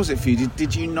 How was it for you?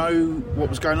 Did you know what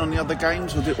was going on in the other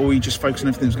games, or were you just focusing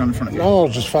on everything that was going in front of you? No, I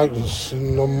was just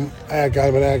focusing on our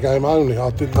game and our game only. I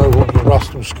didn't know what the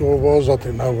Rusthall score was. I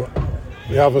didn't know what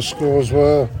the other scores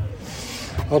were.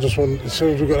 I just wanted, as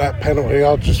soon as we got that penalty,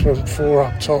 I just went 4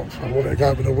 up top. I wanted to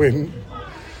go for the win.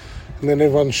 And then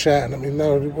everyone's shouting at me,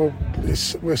 no, well,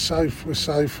 we're safe. I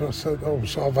said, oh,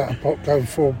 so I've had a pop going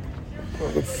forward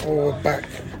back.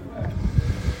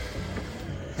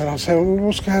 And I said, well,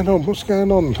 what's going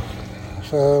on?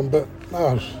 So, but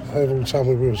no, they've all told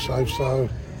me we were safe, so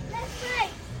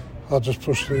I just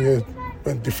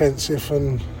went defensive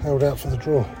and held out for the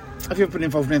draw. Have you ever been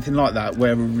involved in anything like that,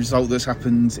 where a result that's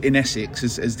happened in Essex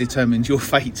has determined your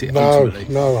fate ultimately?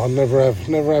 No, I never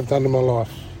have done in my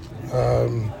life.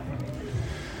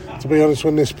 To be honest,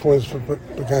 when this points for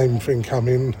the game thing come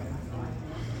in,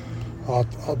 I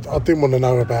didn't want to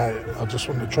know about it. I just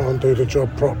wanted to try and do the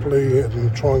job properly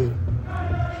and try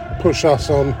and push us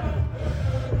on.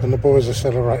 And the boys are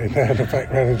celebrating now in the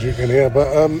background, as you can hear.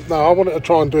 But no, I wanted to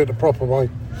try and do it the proper way.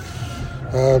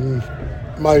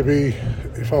 Maybe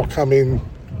if I come in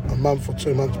a month or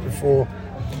 2 months before,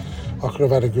 I could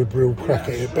have had a good real crack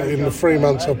at it. But in the 3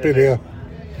 months I've been here,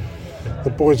 the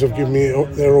boys have given me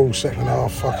their all second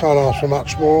half. I can't ask for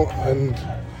much more, and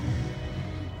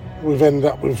we've ended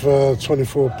up with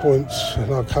 24 points,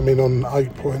 and I come in on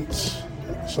 8 points.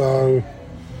 So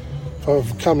if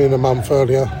I've come in a month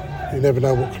earlier, you never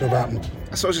know what could have happened.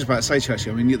 That's what I was just about to say to you,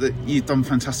 actually. I mean, you've done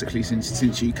fantastically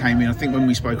since you came in. I think when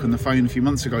we spoke on the phone a few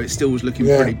months ago, it still was looking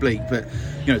pretty bleak. But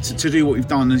you know, to do what you've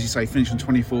done, as you say, finish on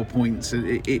 24 points,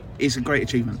 it is a great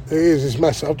achievement. It is. It's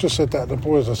massive. I've just said that to the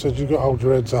boys. I said, you've got to hold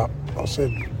your heads up. I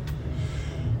said,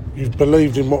 you've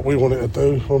believed in what we wanted to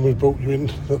do when we brought you in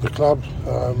at the club.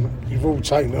 You've all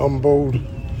taken it on board.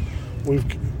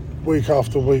 Week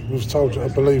after week, we've told you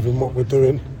to believe in what we're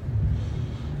doing,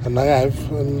 and they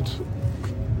have. And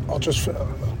I just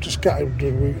just gutted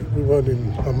we weren't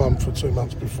in a month or 2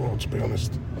 months before, to be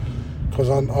honest. Because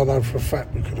I know for a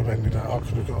fact we could have ended up. I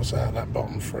could have got us out of that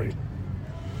bottom three.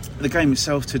 The game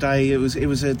itself today, it was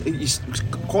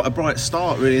quite a bright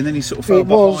start really, and then he sort of fell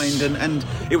behind, and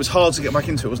it was hard to get back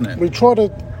into it, wasn't it? We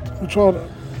tried.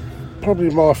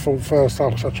 Probably my fault first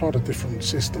half, because I tried a different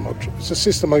system. It's a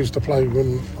system I used to play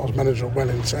when I was manager at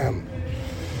Welling Town.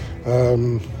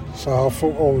 So I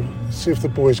thought, see if the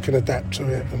boys can adapt to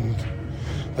it, and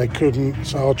they couldn't.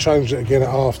 So I changed it again at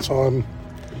half time,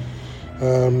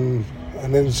 and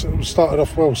then we started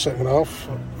off well second half,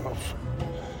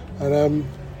 and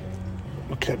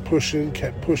we kept pushing.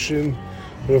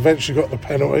 We eventually got the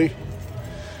penalty.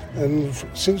 And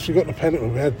since we got the penalty,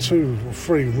 we had 2 or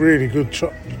 3 really good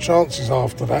chances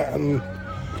after that, and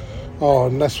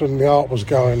that's when the heart was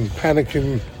going,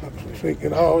 panicking,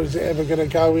 thinking, is it ever going to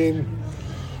go in?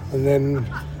 And then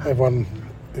everyone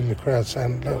in the crowd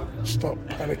saying, look, stop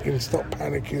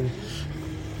panicking.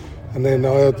 And then I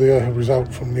heard the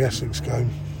result from the Essex game,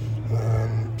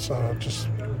 so I just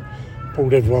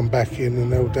pulled everyone back in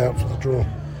and held out for the draw.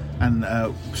 And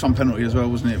some penalty as well,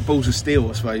 wasn't it? Balls of steel,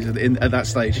 I suppose, at that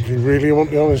stage. If you really want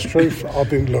the honest truth, I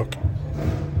didn't look.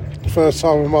 The first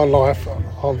time in my life,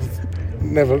 I've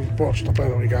never watched a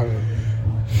penalty going.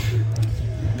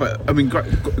 But, I mean,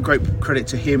 great credit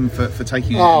to him for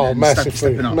taking it and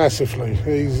stepping up. Massively.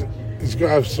 He's got to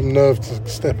have some nerve to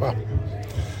step up.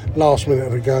 Last minute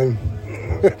of the game.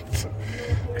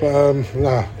 But,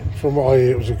 from what I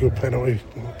hear, it was a good penalty.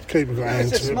 Keeper got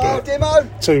hands to it,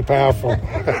 but too powerful.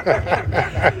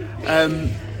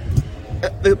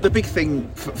 The big thing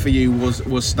for you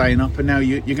was staying up, and now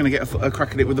you're going to get a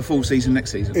crack at it with the full season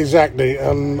next season. Exactly,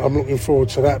 and I'm looking forward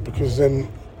to that, because then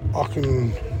I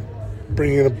can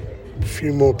bring in a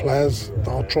few more players that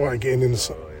I'll try to get in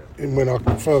when I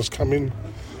first come in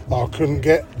that I couldn't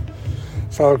get.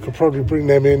 So I could probably bring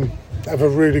them in, have a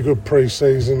really good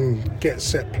pre-season, get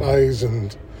set plays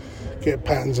and get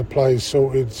patterns of play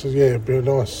sorted. So yeah, it'd be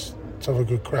nice to have a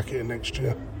good crack at it next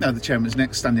year. Now the chairman's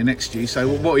standing next to you, so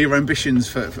what are your ambitions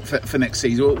for next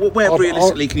season? Where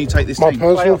realistically can you take this team? My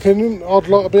personal opinion, I'd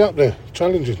like to be up there,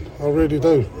 challenging. I really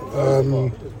do.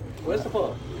 Where's the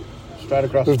ball? Straight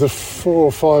across. There's the 4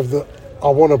 or 5 that I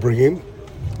want to bring in,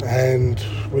 and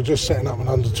we're just setting up an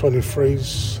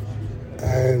under-23s,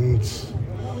 and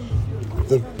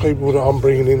the people that I'm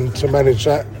bringing in to manage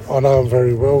that, I know them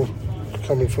very well,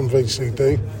 coming from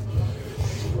VCD.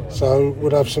 So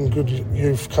we'll have some good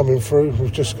youth coming through.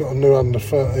 We've just got a new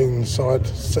under-13 side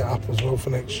set up as well for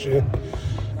next year.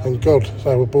 And God,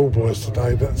 they were ball boys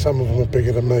today. That some of them are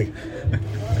bigger than me.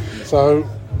 So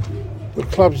the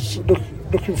club's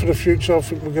looking for the future. I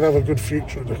think we're going to have a good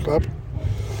future at the club.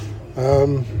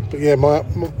 But yeah, my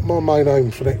main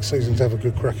aim for next season is to have a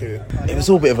good crack at it. It was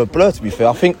all a bit of a blur, to be fair.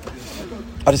 I think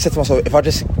I just said to myself, if I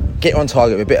just get on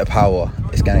target with a bit of power,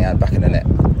 it's going to end back in the net.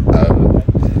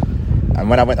 And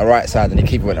when I went the right side and the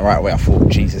keeper went the right way, I thought,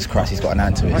 Jesus Christ, he's got an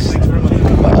hand to his.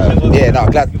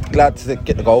 But glad to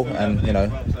get the goal and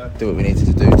do what we needed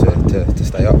to do to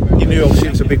stay up. You knew obviously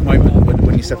it was a big moment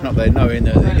when you're stepping up there, knowing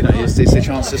that it's a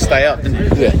chance to stay up,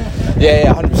 didn't you?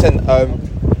 Yeah, 100%.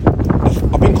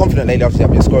 I've been confident lately. Obviously,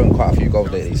 I've been scoring quite a few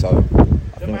goals lately, so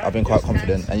I've been quite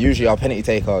confident. And usually our penalty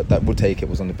taker that would take it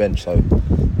was on the bench, so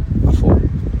I thought,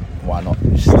 why not?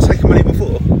 You've taken money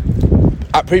before?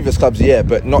 At previous clubs, yeah,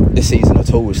 but not this season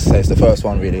at all. It's the first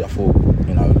one, really. I thought,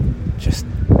 just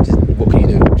what can you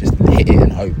do? Just hit it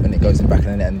and hope, and it goes in the back of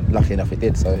the net, and lucky enough it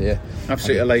did, so yeah.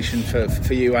 Absolute elation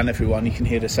for you and everyone. You can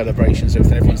hear the celebrations,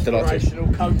 everything's delighted.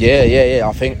 Yeah.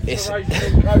 I think it's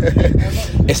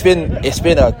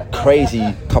been a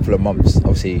crazy couple of months.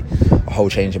 Obviously, a whole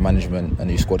change of management, a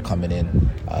new squad coming in,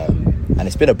 and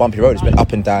it's been a bumpy road. It's been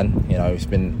up and down. It's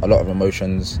been a lot of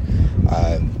emotions,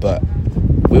 but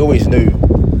we always knew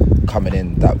coming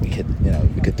in that we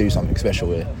could do something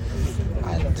special here,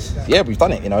 and yeah, we've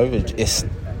done it.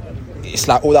 It's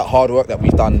like all that hard work that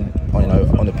we've done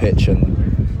on the pitch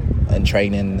and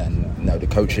training and the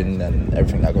coaching and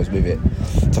everything that goes with it,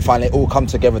 to finally all come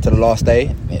together to the last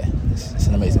day. Yeah, it's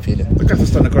an amazing feeling. The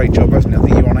gaffer's done a great job, hasn't he? I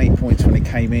think you were on 8 points when he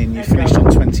came in. You finished on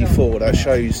 24. That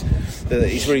shows that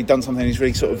he's really done something. He's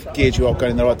really sort of geared you up,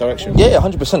 going in the right direction. Yeah,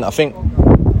 100%. I think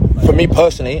for me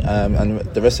personally, and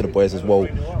the rest of the boys as well,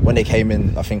 when they came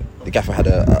in, I think the gaffer had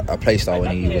a play style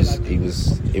and he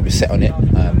was set on it,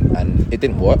 and it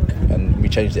didn't work, and we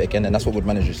changed it again, and that's what good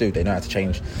managers do. They know how to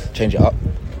change it up,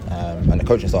 and the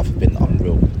coaching staff have been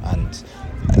unreal. And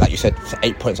like you said, for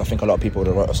 8 points, I think a lot of people would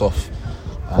have wrote us off.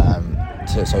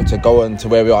 So to go on to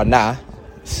where we are now,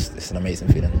 it's an amazing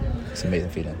feeling. it's an amazing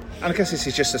feeling. And I guess this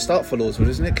is just a start for Lordswood,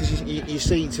 isn't it? Because you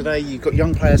see today you've got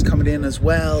young players coming in as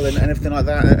well and everything like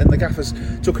that, and the gaffer's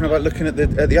talking about looking at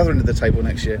the other end of the table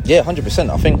next year. Yeah, 100%.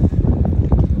 I think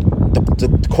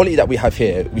the quality that we have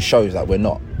here, we shows that we're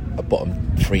not a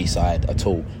bottom 3 side at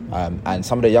all, and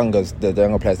some of the younger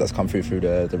players that's come through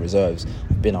the reserves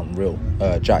have been unreal.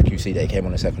 Jack, you see that he came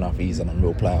on the second half, he's an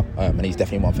unreal player, and he's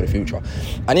definitely one for the future.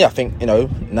 And yeah, I think,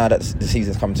 now that the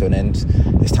season's come to an end,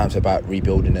 it's time to about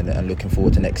rebuilding and looking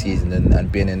forward to next season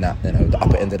and being in that, the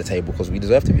upper end of the table, because we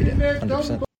deserve to be there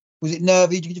 100%. Was it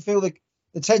nervy? Did you feel the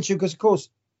tension? Because of course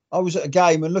I was at a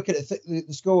game and looking at the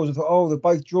scores and thought, they're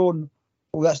both drawn,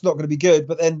 that's not going to be good.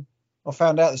 But then I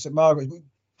found out that St Margaret's.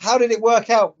 How did it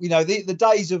work out? The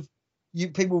days of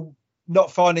people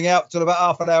not finding out till about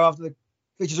half an hour after the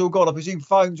pitch is all gone. I presume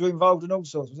phones were involved and all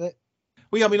sorts, was it?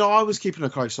 Well, I was keeping a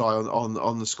close eye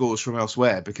on the scores from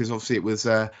elsewhere, because obviously it was,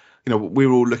 we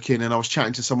were all looking, and I was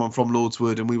chatting to someone from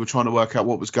Lordswood and we were trying to work out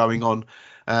what was going on.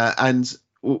 And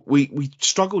we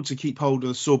struggled to keep hold of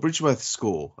the Sawbridgeworth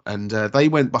score, and they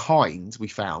went behind, we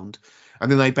found,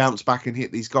 and then they bounced back and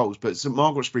hit these goals. But St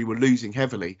Margaret's were losing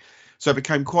heavily. So it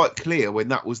became quite clear when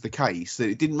that was the case that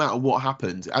it didn't matter what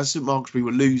happened. As St Margaret's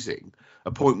were losing,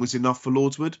 a point was enough for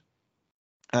Lordswood.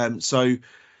 But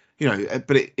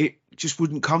it just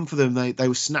wouldn't come for them. They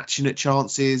were snatching at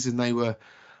chances, and they were,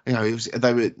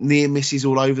 they were near misses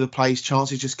all over the place.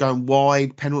 Chances just going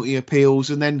wide, penalty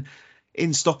appeals, and then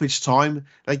in stoppage time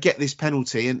they get this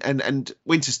penalty. And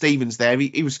Winter Stevens there,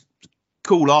 he was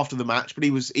cool after the match, but he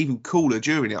was even cooler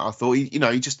during it. I thought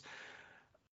he just.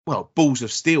 Well, balls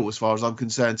of steel as far as I'm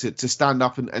concerned to stand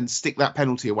up and stick that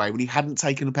penalty away when he hadn't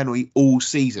taken a penalty all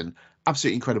season.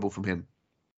 Absolutely incredible from him.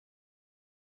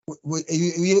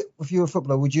 If you were a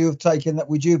footballer, would you have taken that?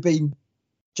 Would you have been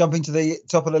jumping to the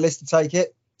top of the list to take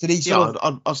it? Did he?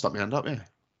 I'll stuck my hand up. Yeah,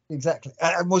 exactly.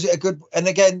 And was it a good? And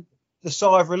again, the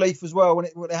sigh of relief as well when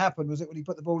it happened. Was it when he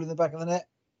put the ball in the back of the net?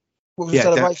 What was the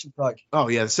celebrations like? Oh,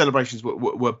 yeah, the celebrations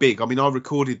were big. I mean, I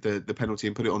recorded the penalty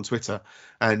and put it on Twitter,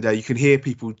 and you can hear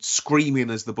people screaming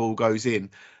as the ball goes in.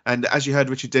 And as you heard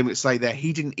Richard Dimmock say there,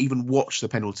 he didn't even watch the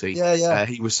penalty. Yeah.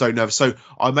 He was so nervous. So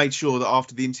I made sure that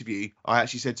after the interview, I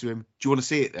actually said to him, "Do you want to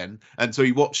see it then?" And so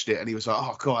he watched it, and he was like,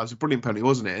 "Oh, God, that was a brilliant penalty,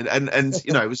 wasn't it?" And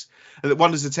it was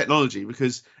wonders of technology,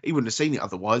 because he wouldn't have seen it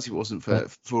otherwise if it wasn't for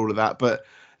all of that. But,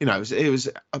 it was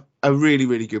a really,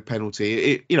 really good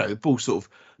penalty. The ball sort of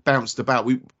bounced about.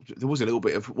 There was a little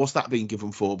bit of what's that being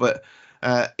given for, but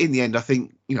in the end, I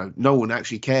think no one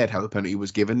actually cared how the penalty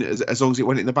was given as long as it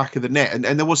went in the back of the net.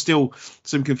 And there was still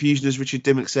some confusion, as Richard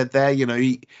Dimmock said there.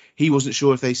 He wasn't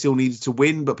sure if they still needed to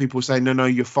win, but people were saying no,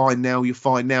 you're fine now,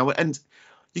 And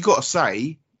you got to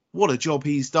say, what a job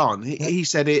he's done. He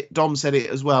said it. Dom said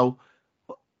it as well.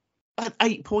 Had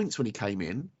 8 points when he came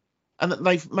in, and that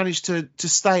they've managed to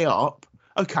stay up.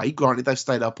 Okay, granted, they've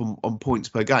stayed up on points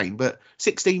per game, but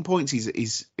 16 points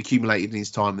he's accumulated in his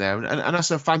time there. And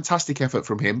that's a fantastic effort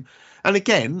from him. And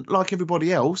again, like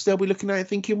everybody else, they'll be looking at it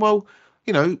thinking, well,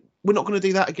 we're not going to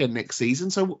do that again next season.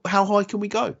 So how high can we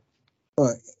go?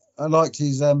 Right. I liked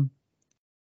his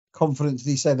confidence.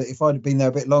 He said that if I'd have been there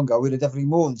a bit longer, I would have definitely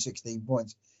more than 16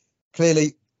 points.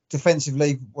 Clearly,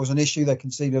 defensively was an issue. They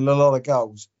conceded a lot of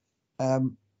goals.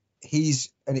 He's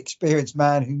an experienced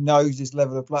man who knows this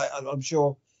level of play. I'm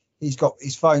sure he's got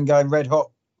his phone going red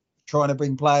hot, trying to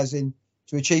bring players in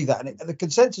to achieve that. And the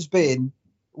consensus being,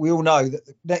 we all know that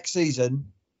the next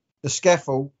season, the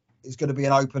SCEFL is going to be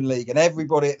an open league, and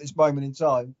everybody at this moment in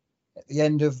time, at the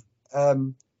end of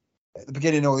at the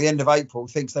beginning or the end of April,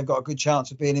 thinks they've got a good chance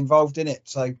of being involved in it.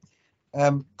 So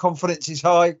confidence is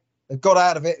high. They've got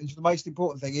out of it, and the most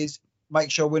important thing is make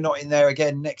sure we're not in there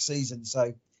again next season.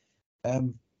 So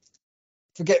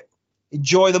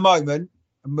enjoy the moment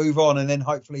and move on, and then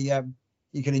hopefully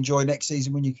you can enjoy next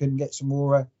season when you can get some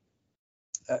more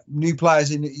new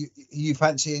players in you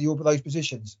fancy in those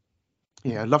positions.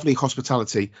 Yeah, lovely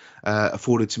hospitality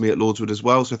afforded to me at Lordswood as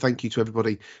well. So thank you to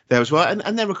everybody there as well.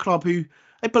 And they're a club who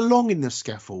they belong in the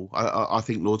SCEFL. I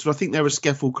think Lordswood. I think they're a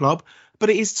SCEFL club, but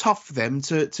it is tough for them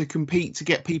to compete to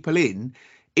get people in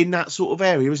that sort of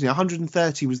area, isn't it?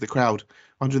 130 was the crowd.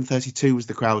 132 was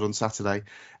the crowd on Saturday.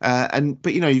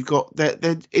 But you've got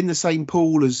they're in the same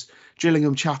pool as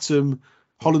Gillingham, Chatham,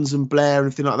 Hollands and Blair, and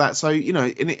everything like that. So, and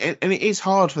it is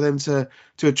hard for them to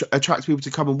attract people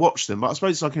to come and watch them. But I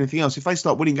suppose it's like anything else. If they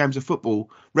start winning games of football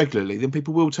regularly, then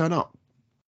people will turn up.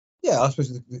 Yeah, I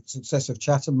suppose the success of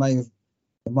Chatham may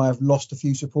have lost a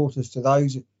few supporters to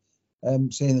those,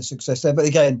 seeing the success there. But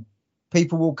again,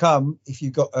 people will come if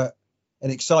you've got an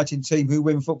exciting team who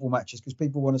win football matches, because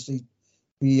people want to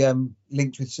be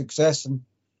linked with success. And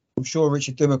I'm sure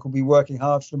Richard Dimmock will be working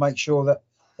hard to make sure that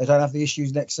they don't have the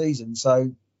issues next season.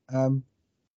 So,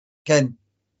 again,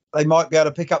 they might be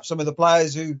able to pick up some of the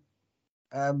players who,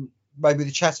 maybe the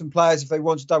Chatham players, if they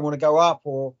don't want to go up,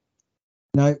 or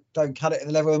don't cut it at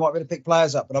the level, they might be able to pick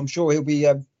players up. But I'm sure he'll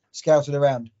be scouted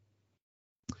around.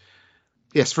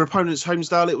 Yes, for opponents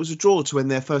Holmesdale, it was a draw to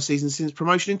end their first season since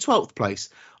promotion in 12th place.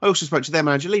 I also spoke to their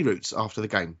manager Lee Roots after the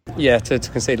game. Yeah, to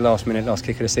concede last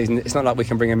kick of the season, it's not like we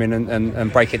can bring him in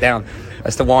and break it down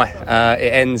as to why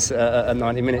it ends at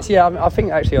 90 minutes. Yeah, I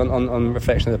think actually on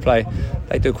reflection of the play,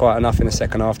 they do quite enough in the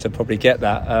second half to probably get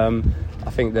that. I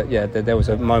think that, there was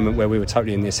a moment where we were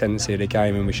totally in the ascendancy of the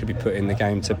game and we should be putting the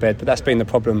game to bed. But that's been the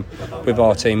problem with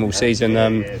our team all season.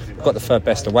 We've got the third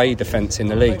best away defence in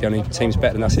the league. The only teams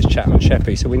better than us is Chatham and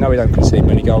Sheppey. So we know we don't concede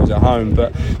many goals at home.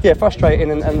 But, frustrating.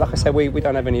 And like I said, we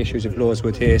don't have any issues with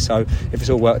Lawswood here. So if it's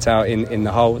all worked out in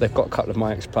the whole, they've got a couple of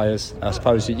my ex-players. I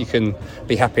suppose that you can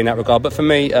be happy in that regard. But for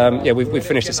me, we've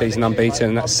finished the season unbeaten,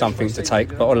 and that's something to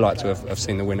take. But I'd like to have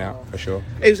seen the win out, for sure.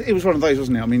 It was one of those,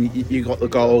 wasn't it? I mean, you got the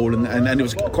goal and it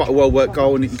was quite a well-worked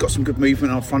goal, and you got some good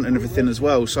movement up front and everything as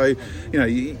well. So,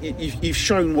 you've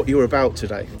shown what you're about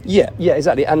today. Yeah,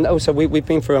 exactly. And also, we've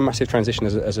been through a massive transition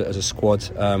as a squad,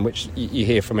 which you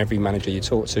hear from every manager you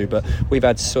talk to. But we've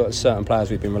had certain players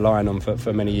we've been relying on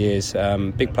for many years,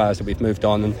 big players that we've moved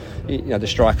on. And, the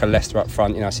striker Leicester up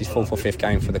front, it's his 4th or 5th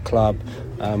game for the club.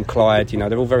 Clyde,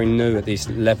 they're all very new at this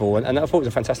level. And I thought it was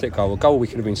a fantastic goal. A goal we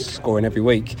could have been scoring every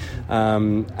week.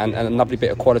 And a lovely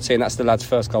bit of quality. And that's the lad's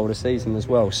first goal of the season as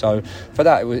well. So for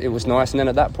that, it was nice. And then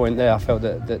at that point there, I felt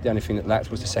that the only thing that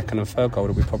lacked was the second and third goal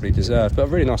that we probably deserved. But a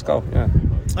really nice goal, yeah.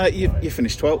 You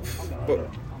finished 12th, but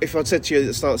if I'd said to you at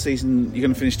the start of the season you're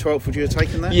going to finish 12th, would you have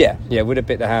taken that? Yeah, we'd have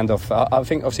bit the hand off. I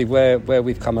think obviously where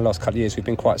we've come the last couple of years, we've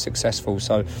been quite successful.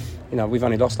 So, we've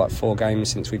only lost like 4 games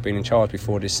since we've been in charge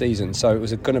before this season. So it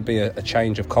was going to be a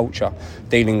change of culture,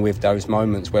 dealing with those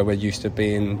moments where we're used to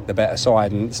being the better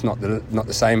side, and it's not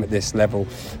the same at this level.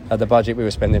 The budget we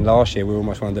were spending last year, we were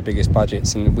almost one of the biggest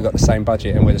budgets, and we got the same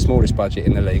budget, and we're the smallest budget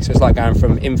in the league. So it's like going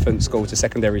from infant school to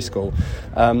secondary school.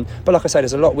 But like I say,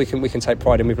 there's a lot we can take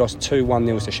pride in. We've lost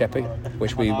 2-1-0 to Sheppey,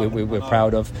 which we're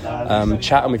proud of.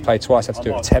 Chatham, we've played twice, had to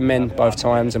do it with 10 men both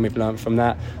times, and we've learned from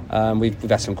that. We've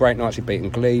had some great nights. We've beaten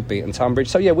Glebe, beaten Tunbridge.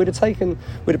 So we'd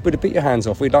have beat your hands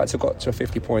off. We'd like to have got to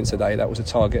 50 points a day. That was a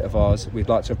target of ours. We'd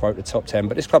like to have broke the top 10,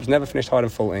 but this club's never finished higher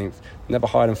than 14th, never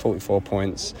higher than 44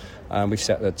 points. We've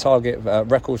set the target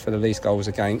record for the least goals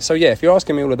against. So if you're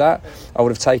asking me all of that, I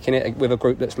would have taken it with a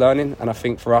group that's learning. And I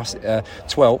think for us,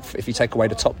 12th, if you take away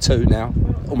the top 2 now,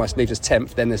 almost leaves us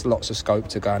 10th. Then there's lots of scope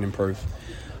to go and improve.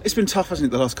 It's been tough, hasn't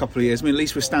it, the last couple of years? I mean, at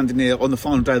least we're standing here on the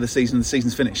final day of the season and the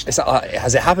season's finished.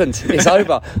 Has it happened? It's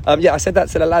over. I said that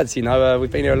to the lads,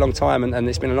 we've been here a long time, and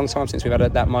it's been a long time since we've had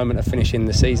that moment of finishing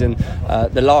the season.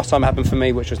 The last time it happened for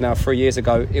me, which was now 3 years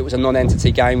ago, it was a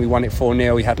non-entity game. We won it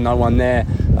 4-0. We had no one there,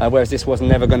 whereas this was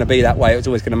never going to be that way. It was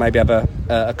always going to maybe have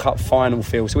a cup final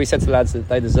feel. So we said to the lads that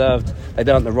they'd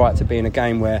earned the right to be in a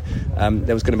game where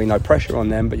there was going to be no pressure on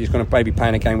them, but you're going to maybe play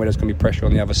in a game where there's going to be pressure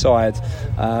on the other side.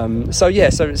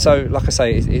 So like I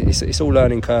say, it's all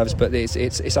learning curves, but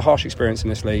it's a harsh experience in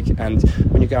this league. And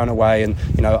when you're going away, and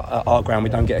at our ground we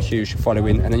don't get a huge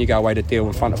following, and then you go away to deal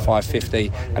in front of 550,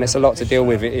 and it's a lot to deal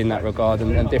with in that regard,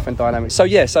 and different dynamics. So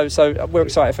we're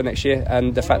excited for next year,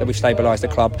 and the fact that we've stabilised the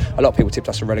club. A lot of people tipped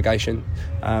us for relegation,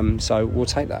 so we'll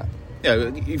take that.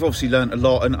 You've obviously learned a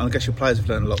lot, and I guess your players have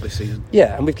learned a lot this season.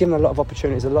 And we've given a lot of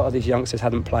opportunities. A lot of these youngsters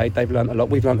hadn't played. They've learned a lot.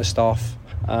 We've learned as staff.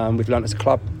 We've learned as a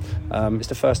club. It's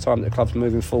the first time that the club's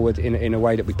moving forward in a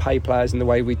way that we pay players in the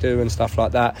way we do and stuff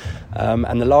like that.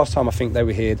 And the last time I think they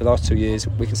were here, the last 2 years,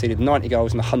 we conceded 90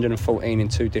 goals and 114 in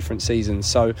 2 different seasons.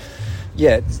 So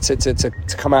to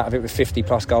come out of it with 50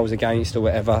 plus goals against or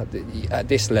whatever, at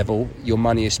this level your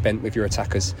money is spent with your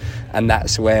attackers, and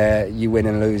that's where you win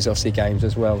and lose obviously games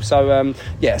as well. So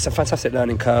it's a fantastic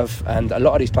learning curve, and a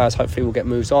lot of these players hopefully will get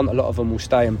moved on. A lot of them will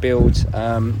stay and build.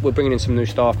 We're bringing in some new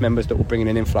staff members that will bring in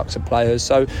an influx of players,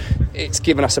 so it's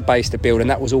given us a base to build, and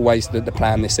that was always the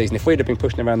plan this season. If we'd have been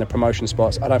pushing around the promotion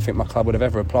spots, I don't think my club would have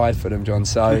ever applied for them, John.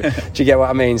 So do you get what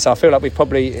I mean? So I feel like we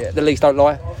probably, the leagues don't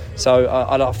lie, so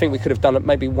I think we could have done it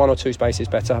maybe 1 or 2 spaces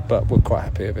better, but we're quite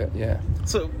happy with it.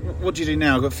 So what do you do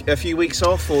now? Got a few weeks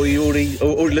off, or are you already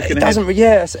looking ahead?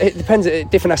 It depends.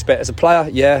 Different aspect. As a player,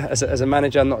 as as a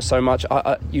manager, not so much.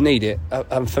 You need it.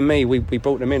 And for me, we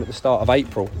brought them in at the start of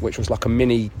April, which was like a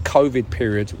mini COVID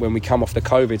period when we come off the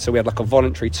COVID. So we had like a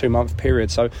voluntary 2-month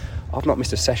period. So I've not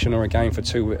missed a session or a game for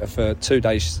 2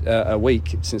 days a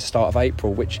week since the start of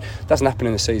April, which doesn't happen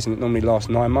in a season. It normally lasts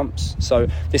 9 months. So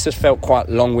this has felt quite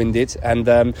long-winded.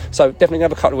 And so definitely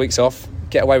have a couple of weeks off,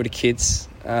 get away with the kids.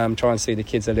 Try and see the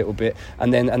kids a little bit,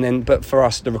 and then. But for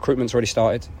us, the recruitment's already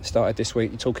started this week.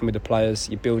 You're talking with the players,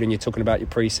 you're building, you're talking about your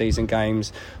pre-season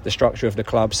games, the structure of the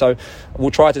club. So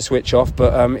we'll try to switch off,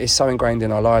 but it's so ingrained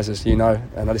in our lives, as you know.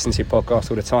 And I listen to your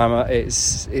podcast all the time.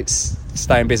 It's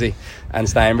staying busy and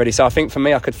staying ready. So I think for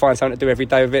me, I could find something to do every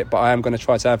day with it, but I am going to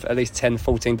try to have at least 10,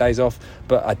 14 days off.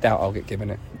 But I doubt I'll get given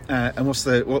it. And what's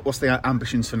the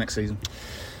ambitions for next season?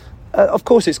 Of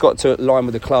course, it's got to align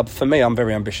with the club. For me, I'm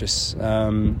very ambitious.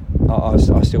 I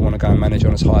still want to go and manage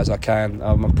on as high as I can.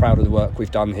 I'm proud of the work we've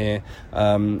done here.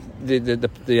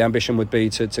 The ambition would be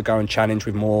to go and challenge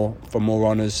for more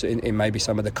honours in maybe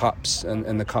some of the cups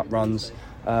and the cup runs.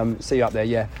 See you up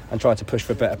there, and try to push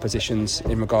for better positions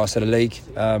in regards to the league.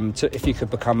 If you could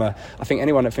become I think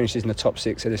anyone that finishes in the top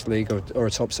 6 of this league or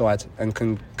a top side and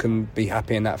can be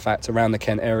happy in that fact around the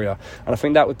Kent area, and I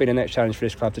think that would be the next challenge for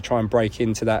this club, to try and break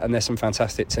into that. And there's some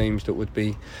fantastic teams that would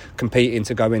be competing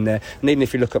to go in there. And even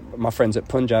if you look at my friends at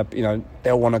Punjab,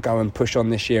 they'll want to go and push on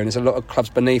this year. And there's a lot of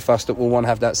clubs beneath us that will want to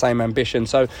have that same ambition.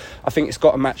 So I think it's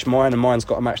got to match mine, and mine's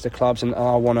got to match the clubs. And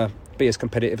I want to be as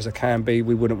competitive as I can be.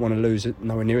 We wouldn't want to lose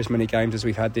nowhere near as many games as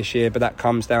we've had this year, but that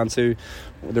comes down to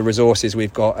the resources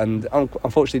we've got, and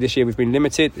unfortunately this year we've been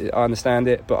limited. I understand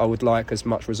it, but I would like as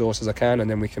much resource as I can, and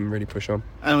then we can really push on.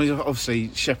 And obviously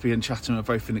Sheppey and Chatham have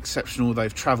both been exceptional.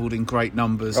 They've travelled in great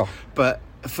numbers, but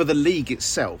for the league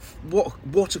itself,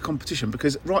 what a competition,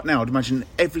 because right now I'd imagine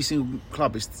every single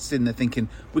club is sitting there thinking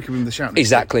we could win the shout.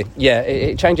 Exactly,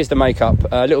 it changes the makeup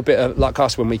a little bit, of, like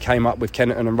us when we came up with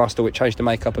Kennerton and Rustle. It changed the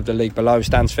makeup of the league below.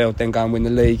 Stansfeld then go and win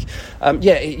the league.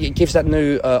 It gives that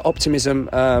new optimism,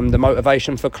 the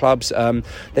motivation for clubs.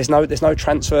 There's no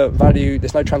transfer value,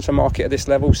 there's no transfer market at this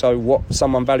level, so what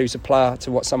someone values a player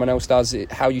to what someone else does,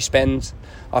 how you spend.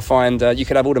 I find you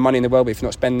could have all the money in the world, but if you're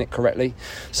not spending it correctly.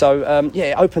 So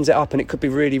it opens it up, and it could be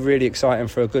really, really exciting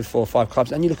for a good 4 or 5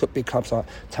 clubs. And you look at big clubs like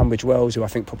Tunbridge Wells, who I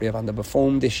think probably have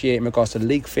underperformed this year in regards to the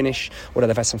league finish, although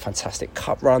they've had some fantastic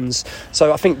cup runs.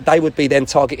 So I think they would be then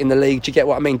targeting the league. Do you get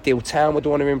what I mean? Deal Town would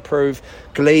want to improve.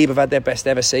 Glebe have had their best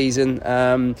ever season.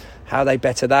 How they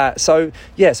better that? So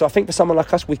I think for someone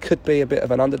like us, we could be a bit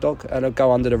of an underdog and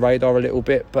go under the radar a little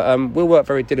bit. But we'll work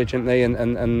very diligently,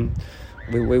 and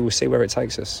we will see where it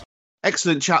takes us.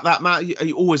 Excellent chat, that, Matt.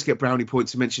 You always get brownie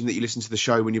points to mention that you listen to the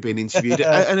show when you're being interviewed.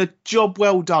 And a job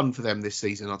well done for them this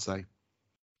season, I'd say.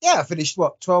 Yeah, I finished,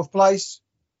 12th place.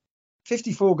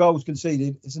 54 goals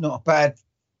conceded. It's not a bad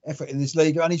effort in this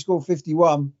league. I only scored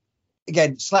 51.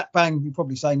 Again, slap bang, you'd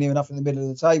probably say near enough in the middle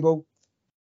of the table.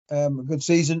 A good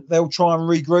season. They'll try and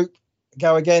regroup,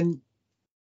 go again.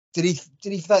 Did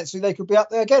he fancy they could be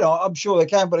up there again? I'm sure they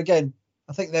can, but again,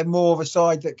 I think they're more of a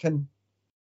side that can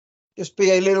just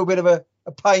be a little bit of a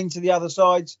pain to the other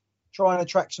sides, try and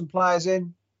attract some players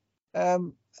in,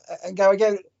 and go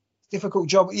again. Difficult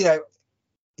job,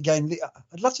 again,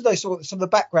 I'd love to know some of the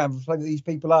background for these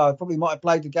people are. Probably might have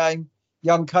played the game,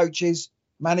 young coaches,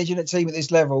 managing a team at this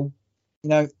level.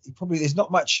 Probably there's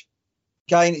not much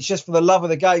gain. It's just for the love of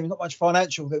the game, not much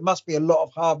financial. There must be a lot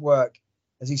of hard work.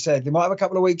 As he said, they might have a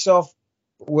couple of weeks off,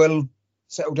 but will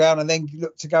settle down and then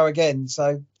look to go again.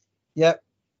 So,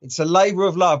 it's a labour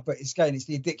of love, but it's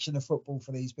the addiction of football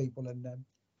for these people. And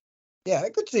a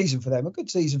good season for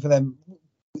them.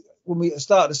 When we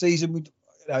start the season,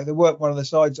 they weren't one of the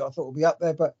sides that I thought would be up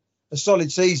there, but a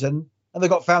solid season, and they've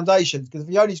got foundations. Because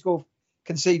if you only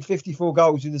concede 54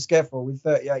 goals in the SCEFL with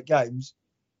 38 games,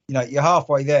 you're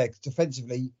halfway there.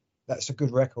 Defensively, that's a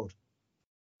good record.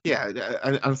 Yeah,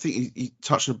 and I think he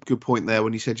touched on a good point there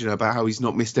when he said, about how he's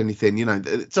not missed anything.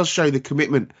 It does show the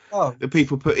commitment that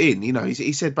people put in.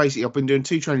 He said basically, I've been doing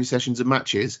 2 training sessions and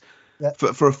matches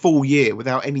for a full year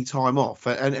without any time off,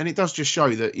 and it does just show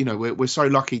that we're so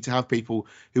lucky to have people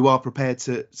who are prepared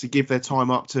to give their time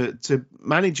up to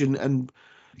manage and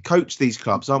coach these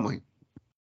clubs, aren't we?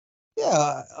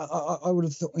 Yeah, I would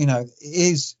have thought. It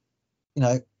is.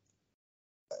 The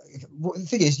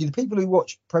thing is, the people who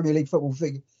watch Premier League football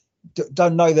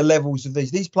don't know the levels of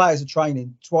these. These players are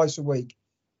training twice a week,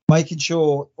 making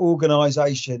sure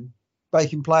organisation,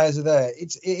 making players are there.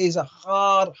 It is a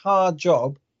hard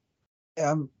job,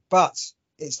 but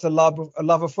it's the love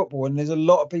of football, and there's a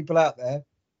lot of people out there.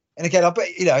 And again, I bet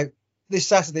this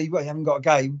Saturday you haven't got a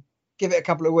game. Give it a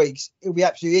couple of weeks, it'll be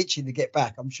absolutely itching to get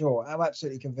back. I'm sure. I'm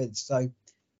absolutely convinced. So,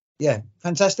 yeah,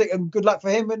 fantastic, and good luck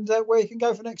for him and where he can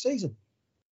go for next season.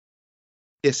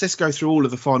 Yes, let's go through all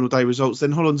of the final day results.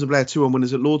 Then Hollands and Blair 2-1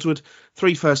 winners at Lordswood.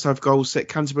 3 first-half goals set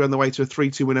Canterbury on the way to a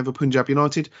 3-2 win over Punjab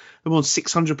United. And more than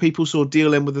 600 people saw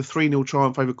DLM with a 3-0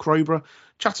 triumph over Crowborough.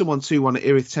 Chatham won 2-1 at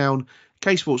Erith Town.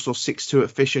 K-Sports lost 6-2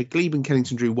 at Fisher. Glebe and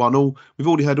Kennington drew 1-1. We've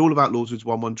already heard all about Lordswood's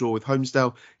 1-1 draw with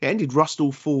Holmesdale. It ended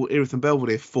Rustall 4, Erith and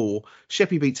Belvedere 4.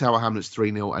 Sheppey beat Tower Hamlets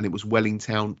 3-0, and it was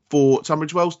Wellingtown 4,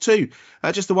 Tunbridge Wells 2.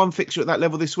 Just the one fixture at that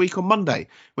level this week on Monday,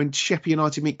 when Sheppey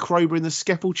United meet Crowborough in the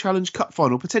Skeppel Challenge Cup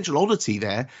final. Potential oddity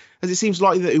there, as it seems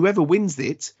likely that whoever wins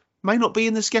it may not be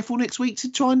in the Skeppel next week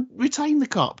to try and retain the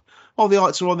cup. While the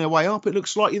Ites are on their way up, it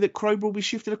looks likely that Crowborough will be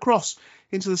shifted across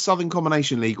into the Southern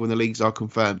Combination League when the leagues are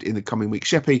confirmed in the coming week.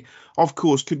 Sheppey, of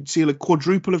course, could seal a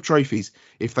quadruple of trophies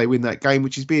if they win that game,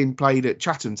 which is being played at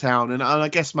Chatham Town. And I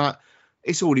guess, Matt,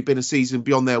 it's already been a season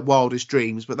beyond their wildest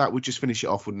dreams, but that would just finish it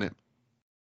off, wouldn't it?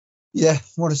 Yeah,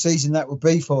 what a season that would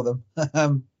be for them.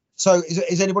 So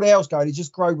is anybody else going? It's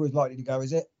just Crowborough is likely to go,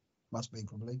 is it? Must be,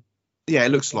 probably. Yeah, it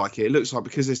looks like it. It looks like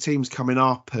because there's teams coming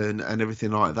up and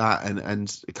everything like that,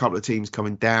 and a couple of teams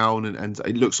coming down, and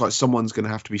it looks like someone's going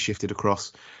to have to be shifted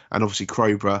across. And obviously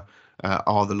Crowborough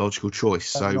are the logical choice.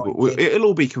 So it'll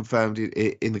all be confirmed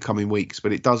in the coming weeks,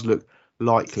 but it does look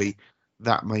likely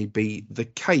that may be the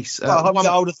case. I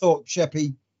would have thought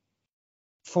Sheppey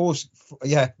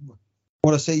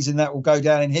what a season that will go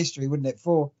down in history, wouldn't it?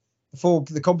 For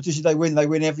the competition they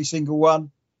win every single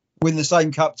one, win the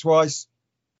same cup twice.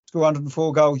 Score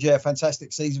 104 goals,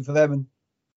 fantastic season for them, and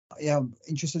I'm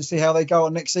interested to see how they go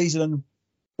on next season and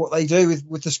what they do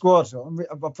with the squad.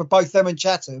 For both them and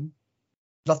Chatham,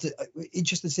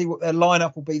 interested to see what their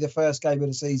lineup will be the first game of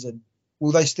the season.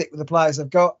 Will they stick with the players they've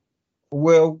got,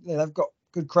 or they've got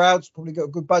good crowds, probably got a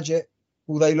good budget?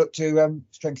 Will they look to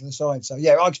strengthen the side? So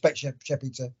I expect Sheppey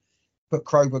to put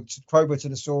Crowborough to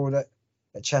the sword at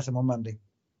Chatham on Monday.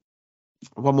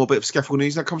 One more bit of Skeppel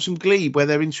news that comes from Glebe, where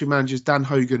their interim managers Dan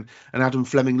Hogan and Adam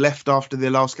Fleming left after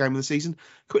their last game of the season,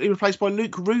 quickly replaced by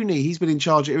Luke Rooney. He's been in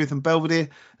charge at Erith and Belvedere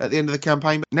at the end of the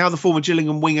campaign, but now the former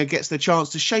Gillingham winger gets the chance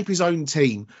to shape his own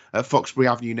team at Foxbury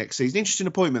Avenue next season. Interesting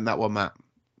appointment, that one, Matt.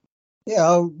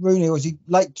 Yeah, Rooney, was he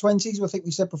late 20s? I think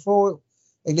we said before.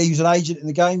 He was an agent in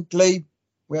the game. Glebe,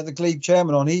 we had the Glebe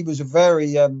chairman on. He was a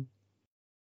very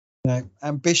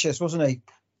ambitious, wasn't he?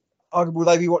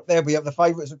 Arguably, they'll be the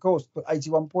favourites, of course, put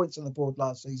 81 points on the board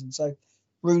last season. So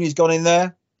Rooney's gone in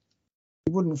there.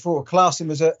 He wouldn't have class him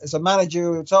as a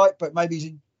managerial type, but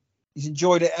maybe he's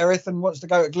enjoyed it at Erith and wants to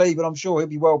go at Glebe, and I'm sure he'll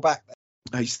be well back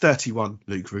there. He's 31,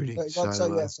 Luke Rooney. Maybe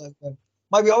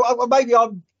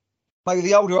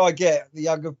the older I get, the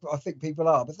younger I think people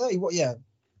are. But 30,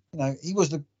 he was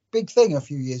the big thing a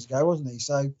few years ago, wasn't he?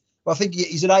 So I think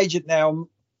he's an agent now.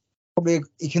 Probably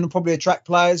he can attract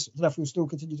players. I don't know if he'll still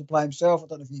continue to play himself. I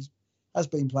don't know if he has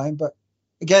been playing, but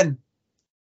again,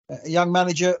 a young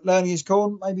manager learning his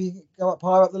corn, maybe go up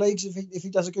higher up the leagues if he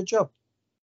does a good job.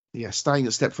 Yeah, staying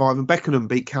at step 5, and Beckenham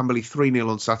beat Camberley 3-0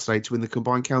 on Saturday to win the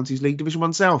Combined Counties League Division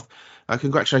 1 South.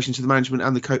 Congratulations to the management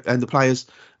and the players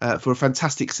for a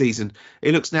fantastic season.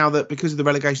 It looks now that because of the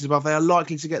relegations above, they are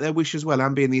likely to get their wish as well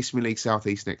and be in the Isthmian League South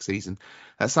East next season.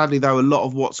 Sadly, though, a lot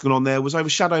of what's gone on there was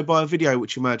overshadowed by a video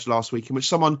which emerged last week in which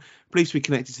someone believed to be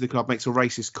connected to the club makes a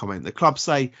racist comment. The club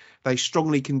say they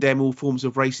strongly condemn all forms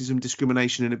of racism,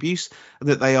 discrimination and abuse, and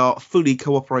that they are fully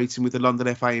cooperating with the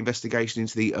London FA investigation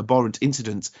into the abhorrent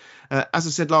incident. As I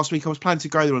said last week, I was planning to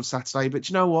go there on Saturday, but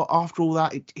you know what? After all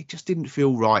that, it just didn't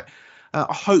feel right.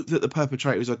 I hope that the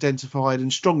perpetrator is identified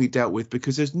and strongly dealt with,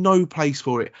 because there's no place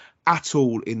for it at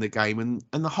all in the game. And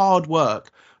the hard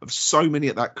work of so many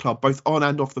at that club, both on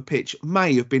and off the pitch,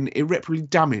 may have been irreparably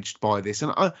damaged by this.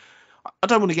 And I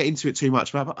don't want to get into it too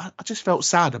much, but I just felt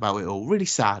sad about it all, really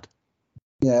sad.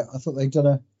 Yeah, I thought they'd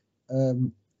done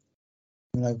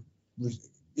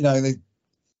the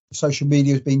social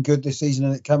media has been good this season,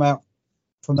 and it came out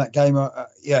from that game.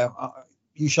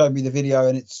 You showed me the video,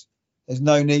 and there's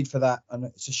no need for that, and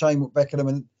it's a shame what Beckenham,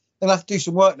 and they'll have to do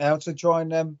some work now to try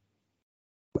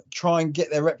and get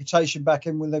their reputation back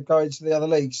in when they go into the other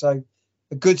league. So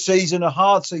a good season, a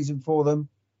hard season for them,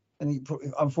 and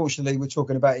unfortunately we're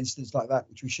talking about incidents like that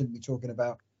which we shouldn't be talking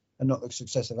about, and not the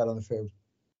success they've had on the field.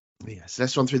 Yes,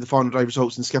 let's run through the final day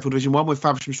results in Skeppel Division 1, where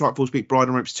Faversham Strikeforce beat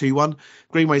Bryden Ropes 2-1.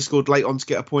 Greenway scored late on to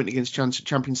get a point against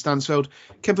champion Stansfeld.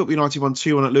 Kemp United won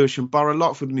 2-1 at Lewisham Borough.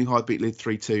 Larkfield and New Hyde beat Lydd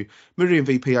 3-2. Miriam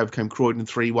VP overcame Croydon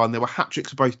 3-1. There were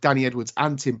hat-tricks of both Danny Edwards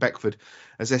and Tim Beckford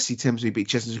as SC Thamesmead beat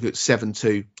Chesney at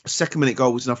 7-2. A second-minute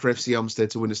goal was enough for FC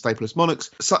Elmstead to win the Staples Monarchs.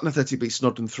 Sutton Athletic beat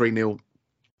Snodden 3-0.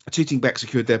 Tooting Beck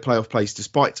secured their playoff place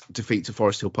despite defeat to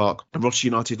Forest Hill Park. And Rochester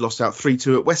United lost out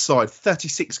 3-2 at Westside.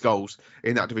 36 goals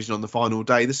in that division on the final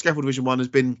day. The SCEFL Division 1 has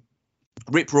been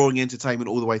rip-roaring entertainment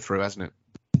all the way through, hasn't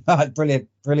it?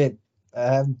 Brilliant.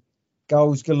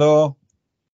 Goals galore.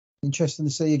 Interesting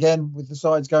to see again with the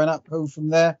sides going uphill from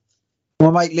there.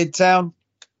 My mate Lidtown.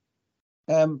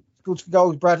 Scored some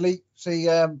goals, Bradley. See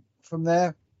from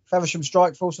there. Faversham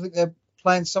Strike Force, I think they're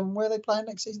playing somewhere. They're playing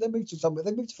next season. They moved to somewhere.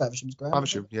 They moved to Faversham's ground.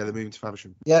 Faversham, yeah, they're moving to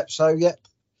Faversham. Yep. So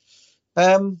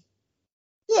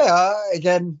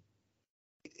again,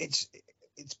 it's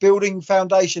building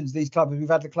foundations. These clubs, we've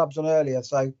had the clubs on earlier,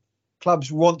 so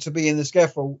clubs want to be in the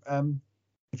SCEFL.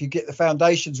 If you get the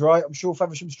foundations right, I'm sure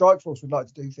Faversham Strike Force would like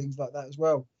to do things like that as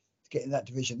well to get in that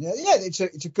division. Yeah, it's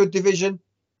a good division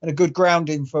and a good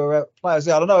grounding for players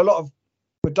there. I don't know a lot of,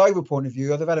 from a Dover point of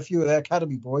view, they've had a few of their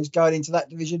academy boys going into that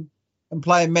division and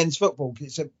playing men's football. I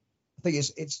think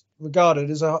it's regarded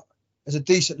as a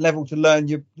decent level to learn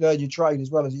your trade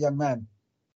as well as a young man.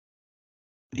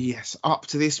 Yes, up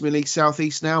to the Isthmian League South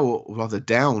East now, or rather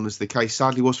down, as the case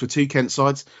sadly was for two Kent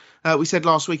sides. We said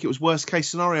last week it was worst case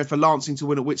scenario for Lancing to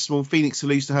win at Whitstable, Phoenix to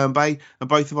lose to Herne Bay, and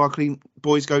both of our clean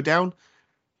boys go down.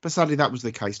 But sadly that was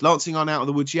the case. Lancing aren't out of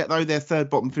the woods yet, though. Their third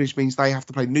bottom finish means they have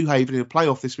to play New Haven in a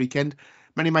playoff this weekend.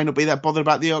 Many may not be that bothered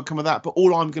about the outcome of that, but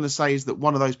all I'm going to say is that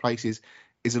one of those places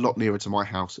is a lot nearer to my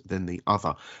house than the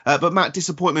other. But Matt,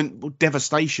 disappointment or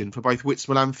devastation for both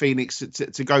Whitstable and Phoenix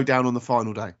to go down on the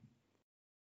final day.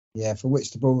 Yeah, for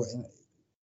Whitstable,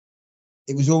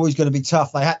 it was always going to be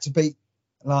tough. They had to beat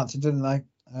Lancing, didn't they?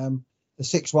 The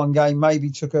 6-1 game maybe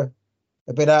took a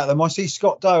bit out of them. I see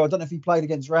Scott Doe. I don't know if he played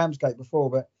against Ramsgate before,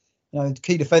 but the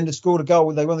key defender scored a goal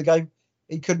when they won the game.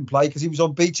 He couldn't play because he was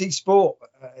on BT Sport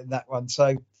in that one.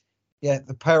 So, yeah,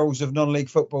 the perils of non-league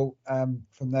football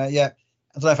from there. Yeah,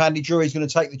 I don't know if Andy Drury's going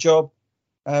to take the job.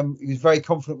 He was very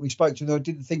confident. We spoke to him. I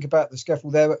didn't think about the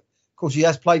SCEFL there, but of course he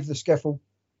has played for the SCEFL.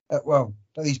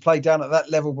 He's played down at that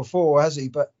level before, has he?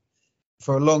 But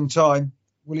for a long time,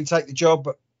 will he take the job?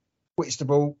 But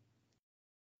Whitstable,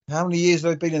 how many years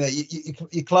have they been in there?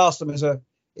 You class them as a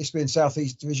Isthmian South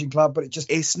East Division club, but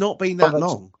it's not been that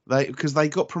long. Because they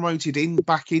got promoted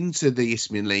back into the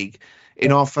Isthmian League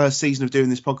in our first season of doing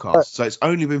this podcast, so it's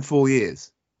only been 4 years.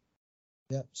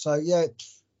 Yeah. So it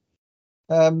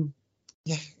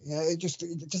just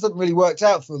hasn't really worked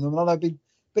out for them. I know they've been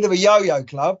a bit of a yo-yo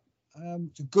club.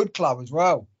 It's a good club as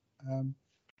well.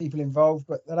 People involved,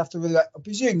 but they'll have to really. I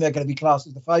presume they're going to be classed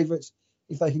as the favourites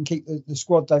if they can keep the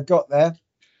squad they've got there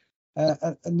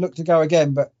and look to go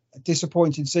again. But a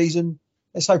disappointing season.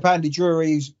 Let's hope Andy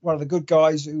Drury, who's one of the good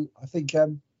guys who I think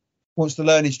wants to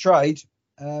learn his trade,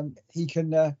 he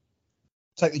can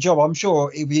take the job. I'm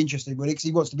sure he'll be interested with it because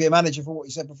he wants to be a manager for what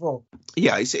he said before.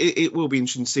 Yeah, it will be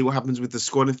interesting to see what happens with the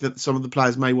squad. If some of the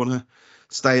players may want to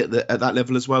stay at that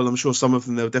level as well. I'm sure some of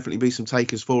them there'll definitely be some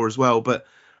takers for as well. But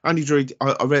Andy Drury,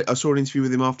 I saw an interview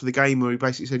with him after the game where he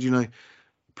basically said,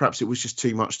 perhaps it was just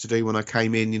too much to do when I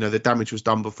came in. The damage was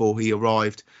done before he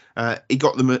arrived. He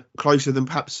got them closer than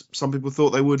perhaps some people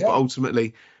thought they would, but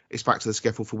ultimately it's back to the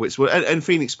SCEFL for Whitstable and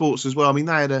Phoenix Sports as well. I mean,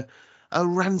 they had a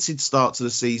rancid start to the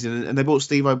season, and they brought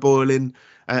Steve O'Boyle in,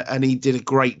 and he did a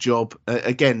great job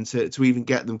again to even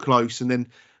get them close. And then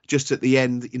just at the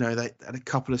end, they had a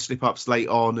couple of slip-ups late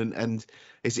on, and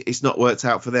it's not worked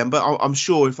out for them. But I'm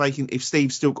sure if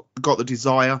Steve's still got the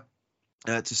desire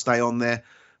to stay on there,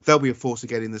 they'll be a force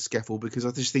again in the SCEFL, because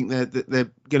I just think they're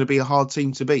going to be a hard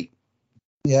team to beat.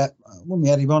 Yeah, when we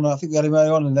had him on, I think we had him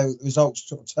on, and the results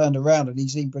sort of turned around, and he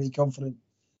seemed pretty confident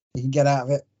he can get out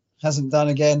of it. Hasn't done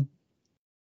again.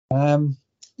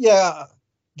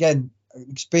 Again,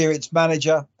 experienced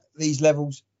manager at these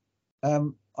levels.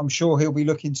 I'm sure he'll be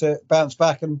looking to bounce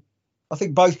back, and I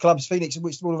think both clubs, Phoenix and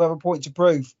Whitstable, have a point to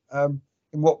prove in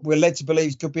what we're led to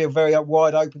believe could be a very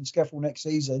wide open SCEFL next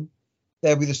season.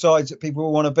 They'll be the sides that people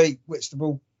will want to beat.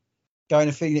 Whitstable going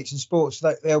to Phoenix and Sports,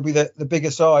 they'll be the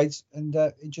bigger sides, and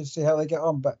interested to see how they get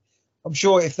on. But I'm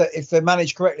sure if they're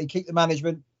managed correctly, keep the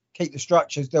management, keep the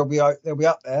structures, they'll be up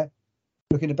there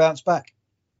looking to bounce back.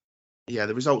 Yeah,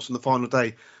 the results on the final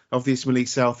day of the Isthmian League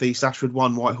South East: Ashford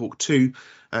 1, Whitehawk 2,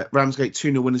 Ramsgate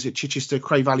 2-0 winners at Chichester.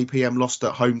 Cray Valley PM lost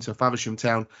at home to Faversham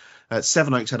Town.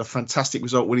 Sevenoaks had a fantastic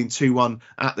result, winning 2-1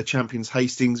 at the champions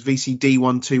Hastings. VCD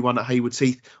won 2-1 at Haywards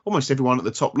Heath. Almost everyone at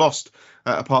the top lost,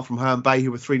 apart from Herne Bay,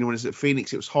 who were 3-0 winners at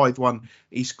Phoenix. It was Hythe 1,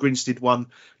 East Grinstead 1.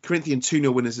 Corinthian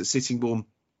 2-0 winners at Sittingbourne.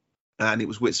 And it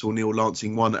was Whitstable 0,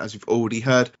 Lancing 1, as we've already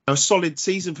heard. A solid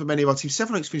season for many of our teams.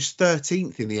 Sevenoaks finished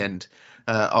 13th in the end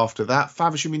after that.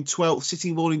 Faversham in 12th,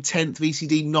 Sittingbourne in 10th,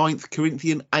 VCD 9th,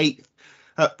 Corinthian 8th.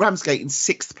 Ramsgate in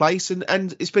 6th place,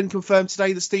 and it's been confirmed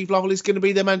today that Steve Lovell is going to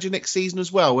be their manager next season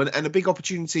as well, and a big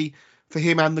opportunity for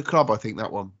him and the club, I think,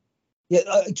 that one. Yeah,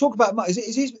 talk about Mark. Is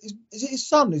it his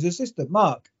son, his assistant,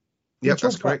 Mark? Yeah,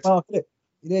 that's correct. Mark, it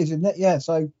is, isn't it? Yeah,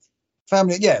 so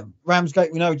family, yeah,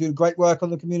 Ramsgate, we know, doing great work on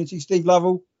the community. Steve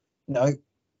Lovell,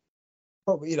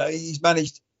 probably, he's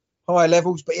managed higher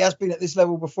levels, but he has been at this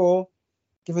level before,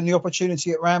 given the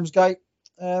opportunity at Ramsgate.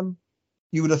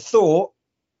 You would have thought,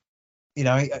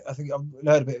 I think I've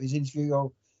heard a bit of his interview,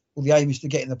 or the aim is to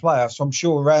get in the playoffs. So I'm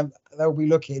sure they'll be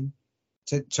looking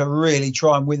to really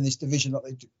try and win this division like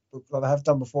they have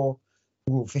done before,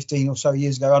 15 or so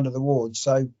years ago under the Wards.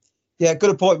 So, yeah,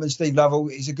 good appointment, Steve Lovell.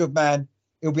 He's a good man.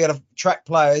 He'll be able to track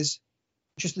players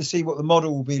just to see what the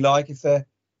model will be like if they're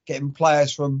getting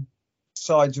players from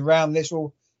sides around this,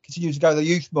 or continue to go the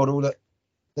youth model that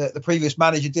the previous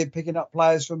manager did, picking up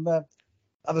players from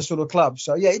other sort of clubs.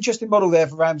 So, yeah, interesting model there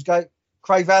for Ramsgate.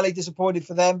 Cray Valley, disappointed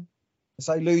for them, I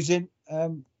say losing.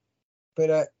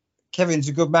 But Kevin's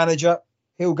a good manager.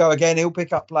 He'll go again. He'll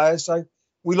pick up players. So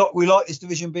we like this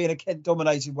division being a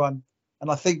Kent-dominated one.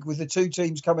 And I think with the two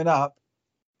teams coming up,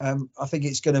 I think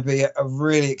it's going to be a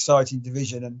really exciting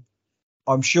division. And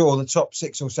I'm sure the top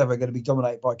 6 or 7 are going to be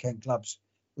dominated by Kent clubs,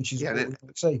 which is what we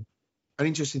see. An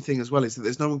interesting thing as well is that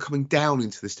there's no one coming down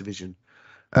into this division.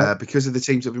 Because of the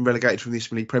teams that have been relegated from the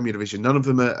Eastern League Premier Division. None of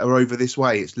them are over this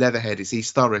way. It's Leatherhead, it's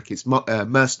East Thurrock, it's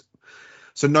Merst.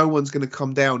 So no one's going to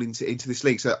come down into this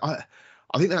league. So I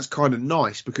think that's kind of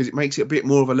nice because it makes it a bit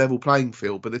more of a level playing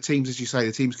field. But the teams, as you say,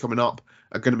 the teams coming up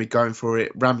are going to be going for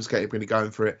it. Ramsgate are going to be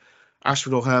going for it.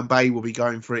 Ashford or Herne Bay will be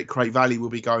going for it. Cray Valley will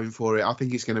be going for it. I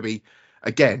think it's going to be,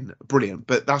 again, brilliant.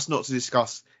 But that's not to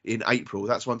discuss in April.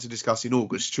 That's one to discuss in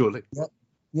August, surely.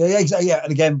 Yeah, exactly. Yeah,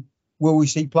 and again, will we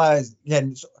see players,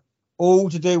 again, all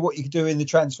to do what you can do in the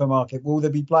transfer market? Will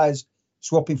there be players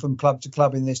swapping from club to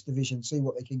club in this division, see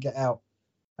what they can get out?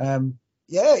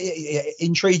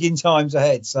 Intriguing times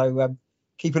ahead. So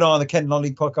keep an eye on the Kent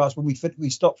Non-League podcast. When we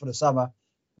stop for the summer,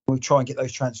 we'll try and get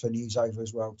those transfer news over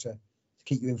as well to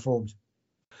keep you informed.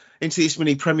 Into the Eastern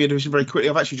League Premier Division very quickly.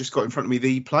 I've actually just got in front of me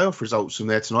the playoff results from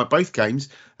there tonight. Both games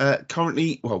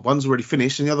currently, one's already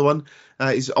finished and the other one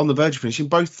is on the verge of finishing.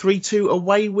 Both 3-2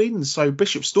 away wins. So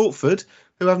Bishop Stortford,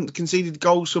 who haven't conceded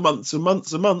goals for months and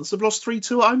months and months, have lost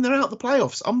 3-2 at home. They're out of the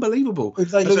playoffs. Unbelievable. Who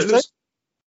did they lose to?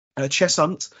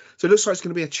 Cheshunt. So it looks like it's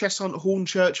going to be a Cheshunt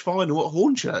Hornchurch final at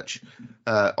Hornchurch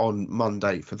on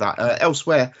Monday for that.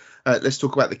 Elsewhere, let's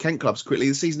talk about the Kent clubs quickly.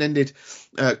 The season ended,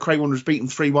 Cray Wanderers beaten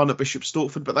 3-1 at Bishop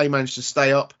Stortford, but they managed to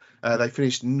stay up. They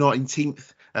finished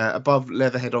 19th above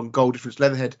Leatherhead on goal difference.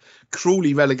 Leatherhead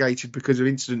cruelly relegated because of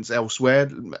incidents elsewhere,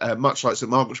 much like St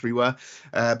Margaretbury were.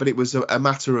 But it was a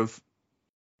matter of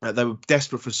they were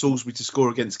desperate for Salisbury to score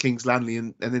against Kings Langley,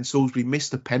 and then Salisbury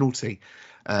missed a penalty.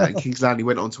 And Kings Langley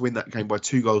went on to win that game by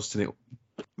 2-0.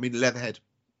 I mean, Leatherhead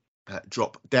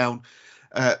dropped down.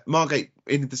 Margate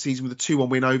ended the season with a 2-1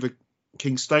 win over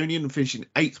Kingstonian and finishing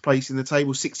 8th place in the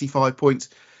table, 65 points.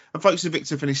 And Folkestone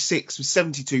Victor finished 6th with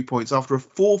 72 points after a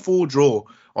 4-4 draw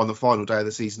on the final day of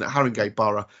the season at Haringey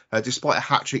Borough. Despite a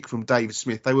hat-trick from David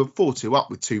Smith, they were 4-2 up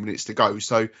with 2 minutes to go.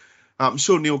 So I'm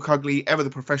sure Neil Cugley, ever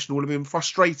the professional, would have been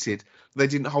frustrated they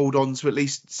didn't hold on to at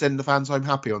least send the fans home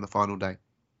happy on the final day.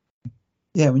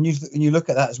 Yeah, when you look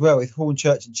at that as well, with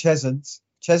Hornchurch and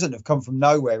Cheshunt have come from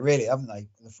nowhere, really, haven't they,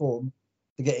 in the form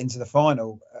to get into the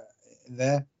final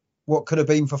there. What could have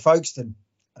been for Folkestone?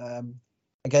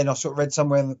 Again, I sort of read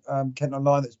somewhere in Kent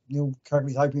Online that Neil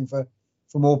Cugley's hoping for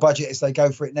more budget as they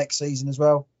go for it next season as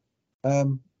well.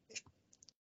 It's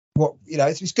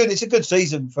good. It's a good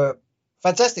season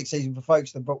fantastic season for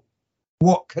Folkestone, but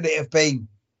what could it have been?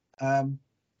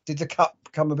 Did the cup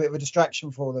become a bit of a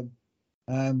distraction for them?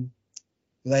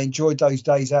 They enjoyed those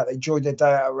days out. They enjoyed their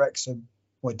day out at Wrexham.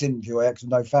 Well, didn't enjoy it because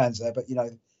no fans there, but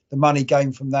the money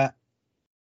gained from that.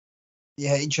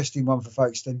 Yeah, interesting one for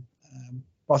Folkestone.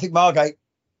 But I think Margate,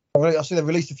 I see they've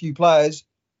released a few players.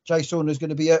 Jay Saunders going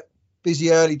to be at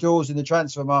busy early doors in the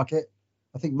transfer market.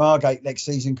 I think Margate next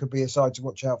season could be a side to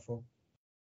watch out for.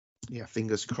 Yeah,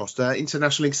 fingers crossed.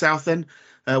 International League South then,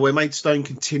 where Maidstone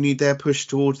continued their push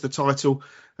towards the title.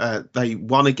 They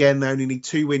won again. They only need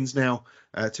 2 wins now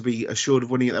to be assured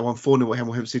of winning it. They won 4-0 at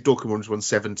Hemel Hempstead. Dorking Wanderers won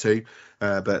 7-2.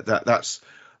 But that's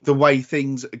the way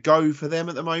things go for them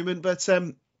at the moment. But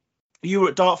you were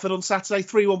at Dartford on Saturday,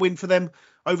 3-1 win for them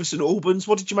over St Albans.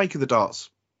 What did you make of the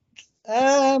Darts?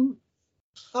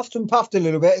 Huffed and puffed a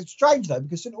little bit. It's strange though,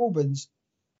 because St Albans,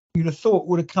 you'd have thought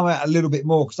would have come out a little bit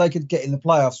more because they could get in the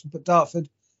playoffs. But Dartford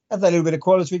had that little bit of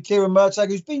quality. Kieran Murtagh,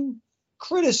 who's been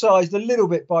criticised a little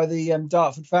bit by the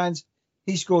Dartford fans,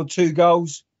 he scored 2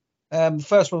 goals. The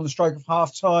first one on the stroke of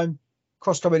half time.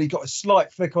 Cross coming, he got a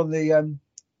slight flick on the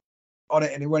on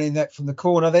it, and it went in net from the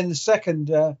corner. Then the second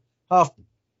half,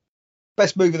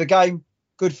 best move of the game.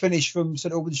 Good finish from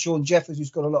St Albans' Sean Jeffers,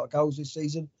 who's got a lot of goals this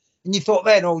season. And you thought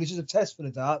then, this is a test for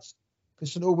the Darts,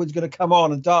 because St Albans going to come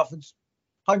on, and Dartford's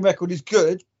home record is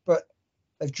good, but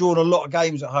they've drawn a lot of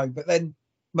games at home. But then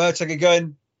Murtagh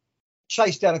again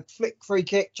chased down a flick free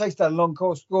kick, chased down a long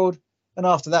course, scored, and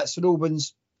after that, St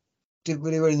Albans didn't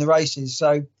really win in the races.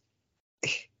 So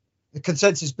the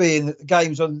consensus being that the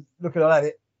game's on, looking at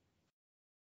it,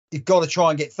 you've got to try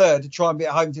and get third to try and be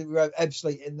at home to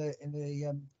Ebbsfleet in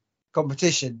the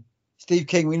competition. Steve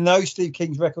King, we know Steve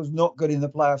King's record's not good in the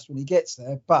playoffs when he gets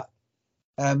there, but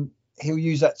he'll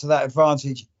use that to that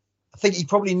advantage. I think he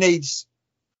probably needs,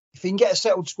 if he can get a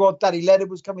settled squad, Daddy Leonard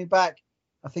was coming back.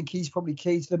 I think he's probably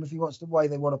key to them if he wants the way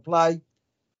they want to play.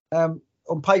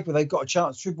 On paper, they've got a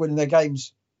chance of winning their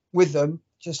games with them.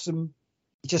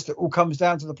 It all comes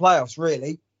down to the playoffs,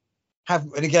 really.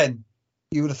 And again,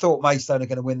 you would have thought Maidstone are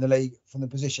going to win the league from the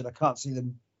position. I can't see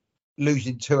them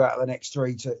losing 2 out of the next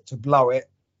 3 to blow it.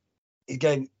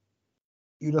 Again,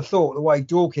 you'd have thought the way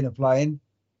Dorking are playing,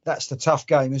 that's the tough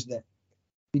game, isn't it?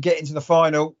 You get into the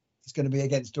final, it's going to be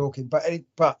against Dorking, but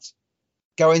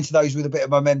go into those with a bit of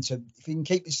momentum. If you can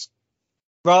keep this,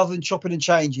 rather than chopping and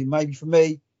changing, maybe for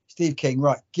me, Steve King,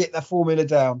 right, get that formula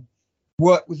down,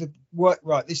 work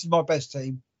right. This is my best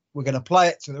team. We're going to play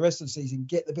it to the rest of the season,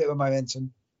 get the bit of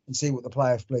momentum, and see what the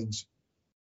playoff brings.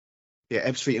 Yeah,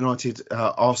 Ebbsfleet United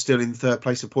are still in third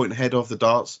place, a point ahead of the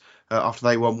Darts after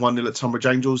they won 1-0 at Tunbridge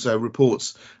Angels.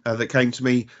 Reports that came to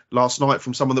me last night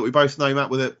from someone that we both know, Matt,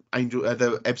 with the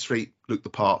Ebbsfleet looked the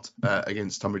part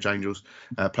against Tunbridge Angels.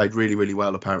 Played really, really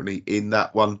well, apparently, in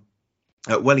that one.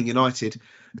 Welling United,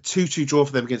 a 2-2 draw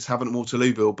for them against Havant and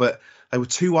Waterlooville, but they were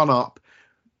 2-1 up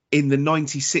in the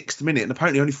 96th minute, and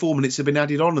apparently only 4 minutes had been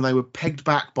added on, and they were pegged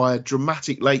back by a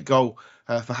dramatic late goal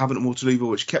for Havant and Waterlooville,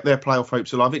 which kept their playoff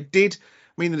hopes alive. It did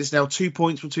mean that it's now 2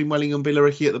 points between Welling and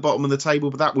Billericay at the bottom of the table,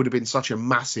 but that would have been such a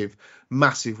massive,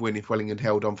 massive win if Welling had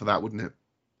held on for that, wouldn't it?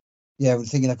 Yeah, we're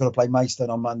thinking they've got to play Maidstone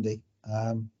on Monday.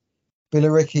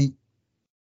 Billericay,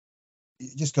 you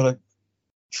just got to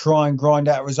try and grind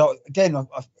out a result. Again,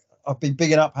 I've been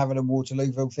bigging up Havant and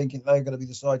Waterlooville, thinking they're going to be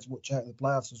the side to watch out in the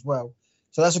playoffs as well.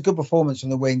 So that's a good performance from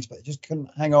the Wings, but just couldn't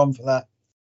hang on for that.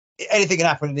 Anything can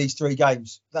happen in these 3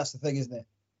 games. That's the thing, isn't it?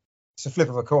 It's a flip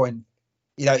of a coin.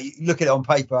 You look at it on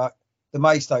paper, the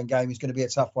Maidstone game is going to be a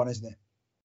tough one, isn't it?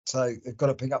 So they've got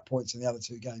to pick up points in the other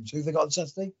 2 games. Who have they got on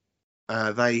Saturday?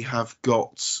 They have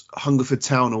got Hungerford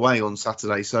Town away on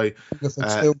Saturday. So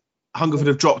Hungerford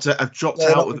have dropped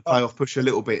out with the playoff push a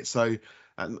little bit. So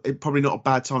it's probably not a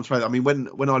bad time to play that. I mean,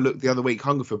 when I looked the other week,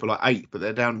 Hungerford were like 8th, but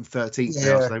they're down in 13th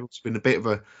now. So they've also been a bit of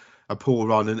a poor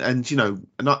run. And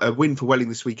a win for Welling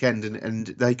this weekend, and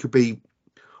they could be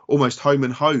almost home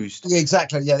and hosed. Yeah,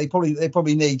 exactly. Yeah, they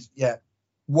probably need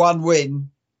one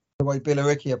win. The way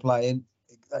Billericay are playing,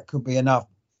 that could be enough.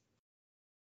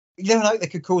 You never know, they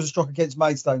could cause a shock against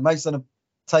Maidstone. Maidstone have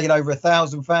taken over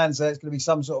 1,000 fans there. It's going to be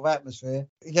some sort of atmosphere.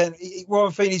 Again,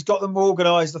 Warren Feeney's got them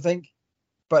organised, I think.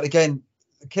 But again,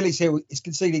 Achilles heel is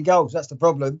conceding goals. That's the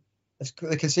problem.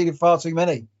 They conceded far too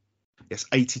many. Yes,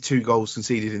 82 goals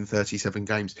conceded in 37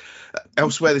 games.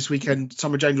 Elsewhere this weekend,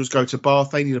 Tunbridge Angels go to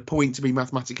Bath. They need a point to be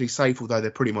mathematically safe, although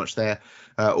they're pretty much there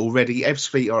already.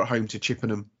 Ebbsfleet are at home to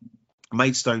Chippenham.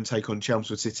 Maidstone take on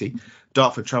Chelmsford City.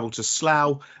 Dartford travel to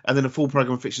Slough. And then a full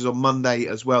programme of fixtures on Monday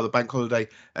as well. The bank holiday,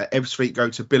 Ebbsfleet go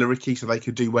to Billericay, so they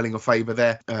could do Welling a favour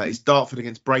there. It's Dartford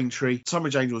against Braintree.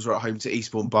 Tunbridge Angels are at home to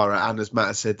Eastbourne Borough. And as Matt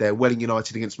has said there, Welling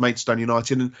United against Maidstone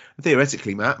United. And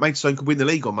theoretically, Matt, Maidstone could win the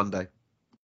league on Monday.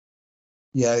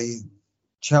 Yeah,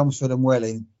 Chelmsford and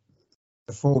Welling,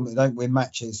 the form that don't win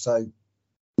matches. So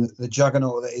the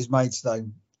juggernaut that is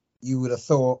Maidstone, you would have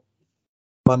thought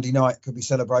Monday night could be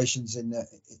celebrations in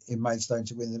Maidstone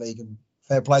to win the league, and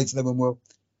fair play to them. And we'll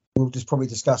just probably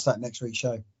discuss that next week's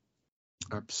show.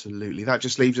 Absolutely. That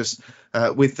just leaves us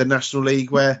with the National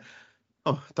League, where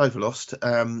Dover lost.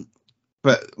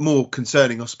 But more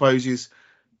concerning, I suppose, is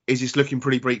it's looking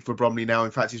pretty bleak for Bromley now.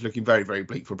 In fact, it's looking very, very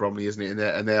bleak for Bromley, isn't it?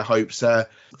 And their hopes.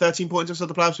 13 points outside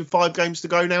the playoffs with 5 games to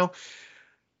go now.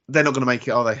 They're not going to make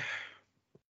it, are they?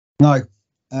 No.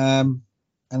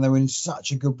 And they were in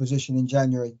such a good position in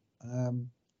January.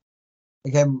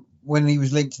 Again, when he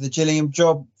was linked to the Gillingham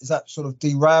job, has that sort of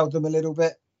derailed them a little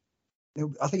bit?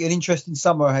 I think an interesting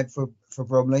summer ahead for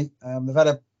Bromley.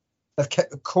 They've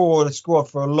kept the core of the squad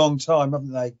for a long time,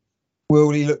 haven't they?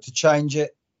 Will he look to change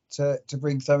it to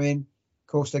bring some in?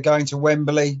 Of course, they're going to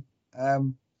Wembley,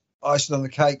 icing on the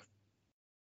cake.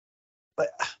 But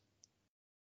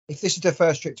if this is their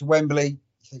first trip to Wembley, you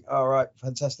think, all right,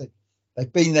 fantastic.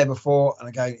 They've been there before, and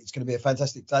again, it's going to be a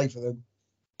fantastic day for them.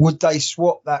 Would they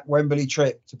swap that Wembley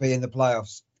trip to be in the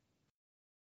playoffs?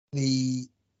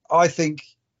 I think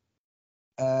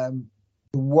the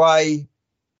way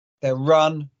they're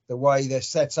run, the way they're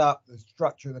set up, the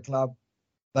structure of the club,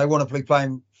 they want to be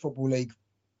playing Football League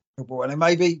football. And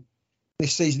maybe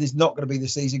this season is not going to be the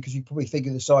season because you probably think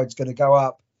the side's going to go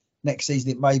up. Next season,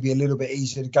 it may be a little bit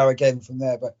easier to go again from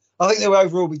there. But I think they will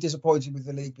overall be disappointed with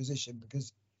the league position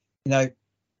because,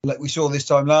 like we saw this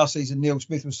time last season, Neil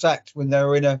Smith was sacked when they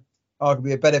were in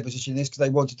arguably a better position in this because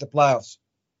they wanted the playoffs.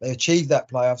 They achieved that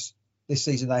playoffs. This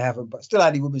season they haven't, but still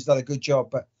Andy Woodman's done a good job.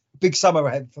 But a big summer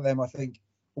ahead for them, I think,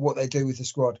 for what they do with the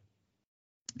squad.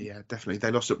 Yeah, definitely.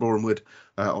 They lost at Boreham Wood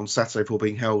on Saturday before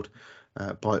being held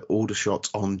by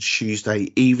Aldershot on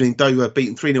Tuesday evening. Dover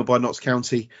beaten 3-0 by Notts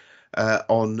County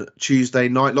on Tuesday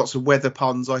night. Lots of weather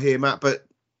puns I hear, Matt, but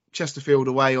Chesterfield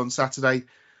away on Saturday.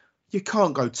 You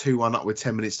can't go 2-1 up with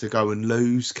 10 minutes to go and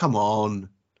lose. Come on.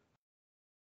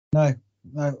 No,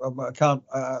 I can't.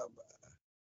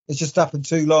 It's just happened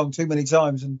too many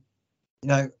times. And,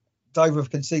 Dover have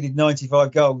conceded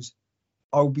 95 goals.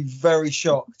 I will be very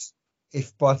shocked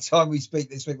if by the time we speak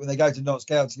this week, when they go to Notts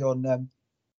County on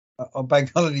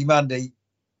Bank Holiday Monday,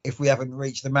 if we haven't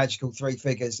reached the magical 3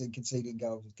 figures in conceding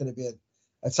goals. It's going to be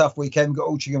a tough weekend. We've got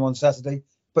Altrincham on Saturday.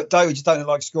 But Dover just don't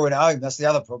like scoring at home. That's the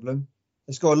other problem.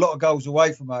 They score a lot of goals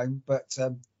away from home, but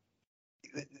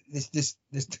they just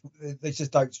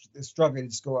don't. They're struggling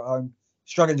to score at home,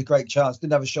 struggling to create chance.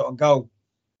 Didn't have a shot on goal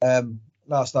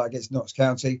last night against Notts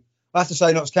County. I have to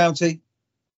say, Notts County,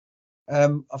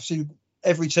 I've seen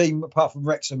every team apart from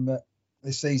Wrexham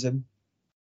this season.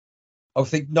 I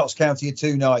think Notts County are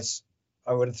too nice.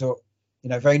 I would have thought,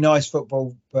 very nice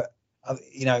football, but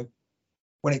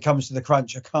when it comes to the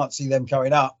crunch, I can't see them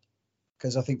going up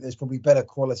because I think there's probably better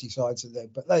quality sides than them.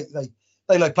 But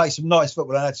they play some nice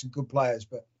football and had some good players.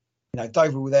 But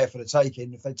Dover were there for the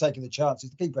taking. If they'd taken the chances,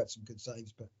 the keeper had some good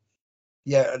saves. But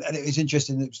yeah, and it was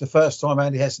interesting. It was the first time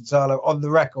Andy Hessenthaler on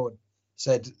the record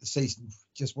said the season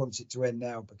just wants it to end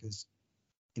now because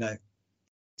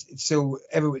it's still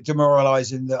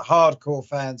demoralising that hardcore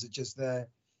fans are just there,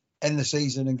 end the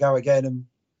season and go again.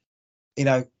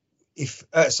 And if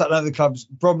certain other clubs,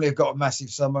 Bromley have got a massive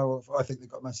summer, or I think they've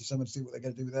got a massive summer to see what they're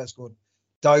going to do with their squad.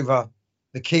 Dover,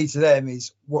 the key to them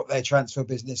is what their transfer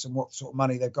business and what sort of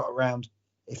money they've got around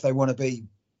if they want to be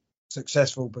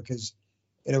successful, because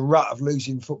in a rut of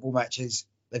losing football matches,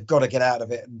 they've got to get out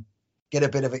of it and get a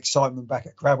bit of excitement back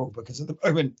at Crabble, because at the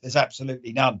moment there's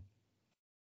absolutely none.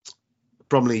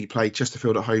 Bromley played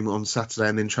Chesterfield at home on Saturday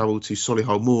and then travelled to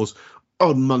Solihull Moors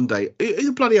on Monday.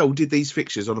 Who bloody hell did these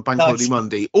fixtures on a bank holiday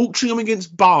Monday? Altrincham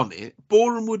against Barnet,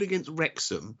 Boreham Wood against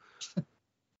Wrexham,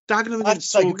 Dagenham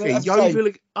against Torquay,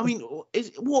 Yeovil. I mean,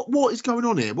 what is going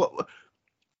on here? Well,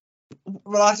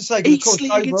 I have to say, of course,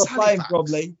 Dover are playing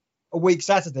Bromley a week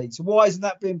Saturday. So why isn't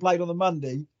that being played on the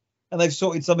Monday and they've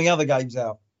sorted some of the other games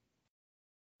out?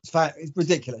 It's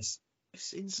ridiculous.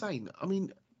 It's insane. I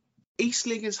mean,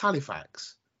 Eastleigh against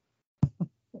Halifax,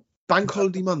 bank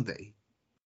holiday Monday.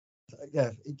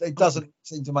 Yeah, it doesn't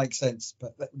seem to make sense.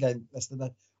 But again,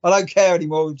 I don't care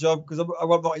anymore, John, because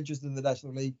I'm not interested in the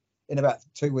National League in about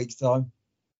 2 weeks' time.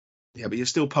 Yeah, but you're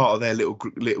still part of their little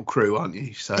crew, aren't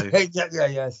you? So But it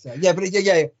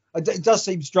does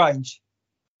seem strange.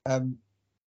 It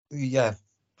does.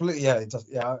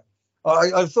 Yeah,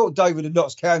 I thought Dover and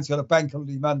Notts County on a bank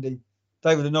holiday Monday.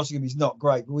 Dover and Nottingham is not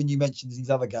great, but when you mentioned these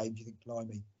other games, you think,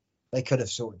 blimey, they could have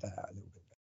sorted that out a little bit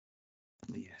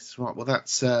better. Yes, right. Well,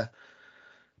 that's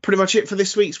pretty much it for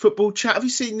this week's football chat. Have you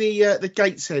seen the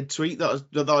Gateshead tweet that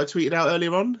I tweeted out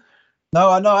earlier on? No,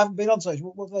 I haven't been on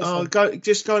social. What did they say?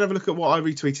 Go and have a look at what I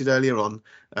retweeted earlier on.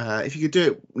 If you could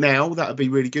do it now, that would be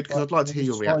really good, because I'd like to hear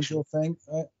your reaction. Your thing.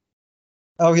 Right.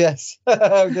 Oh yes,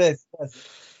 yes.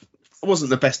 It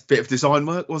wasn't the best bit of design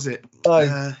work, was it?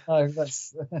 No,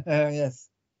 that's yes.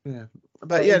 Yeah,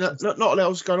 but yeah, not a lot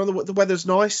else going on. The weather's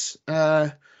nice.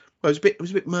 Well, it was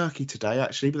a bit murky today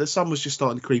actually, but the sun was just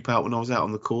starting to creep out when I was out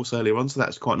on the course earlier on, so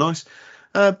that's quite nice.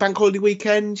 Bank holiday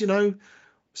weekend,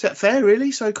 set fair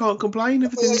really, so can't complain.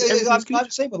 Everything's good. I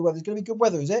haven't seen the weather. It's going to be good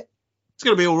weather, is it? It's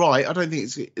going to be all right. I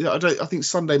think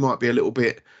Sunday might be a little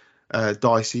bit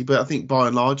dicey, but I think by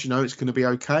and large, it's going to be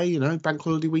okay. Bank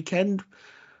holiday weekend.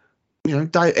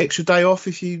 Extra day off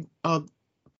if you are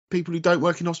people who don't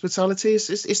work in hospitality.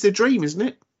 It's their dream, isn't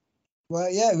it? Well,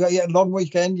 yeah, long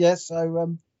weekend, yes.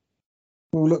 So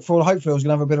we'll look forward. Hopefully, I was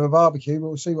going to have a bit of a barbecue, but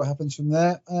we'll see what happens from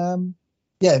there.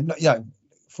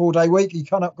 4-day week. You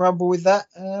can't grumble with that.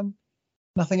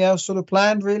 Nothing else sort of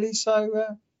planned really.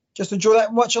 So just enjoy that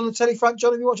and watch on the telly front.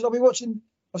 John, have you watching?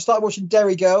 I've started watching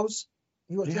Derry Girls.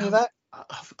 Have you watched any of that?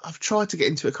 I've tried to get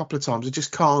into it a couple of times. I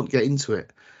just can't get into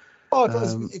it. Oh,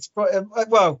 it's quite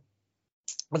well.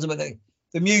 The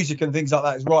music and things like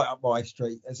that is right up my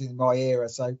street, as in my era.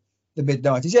 So the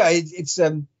mid-90s. Yeah, it's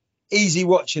easy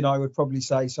watching, I would probably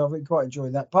say. So I've been quite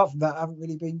enjoying that. Apart from that, I haven't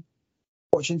really been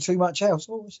watching too much else.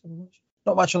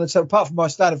 Not much on the telly, apart from my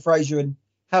Standard Fraser and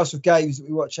House of Games that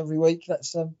we watch every week.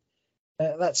 That's it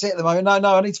at the moment.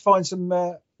 No, I need to find some.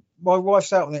 My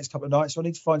wife's out the next couple of nights, so I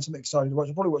need to find something exciting to watch.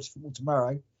 I'll probably watch football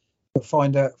tomorrow, but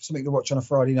find something to watch on a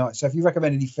Friday night. So if you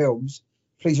recommend any films,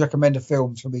 please recommend a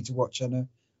film for me to watch on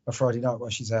a Friday night while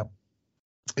she's out.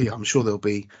 Yeah, I'm sure there'll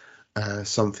be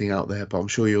something out there, but I'm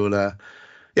sure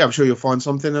you'll find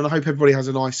something. And I hope everybody has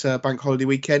a nice bank holiday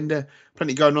weekend.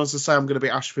 Plenty going on. As I say, I'm going to be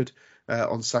at Ashford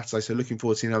on Saturday, so looking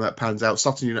forward to seeing how that pans out.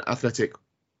 Sutton United Athletic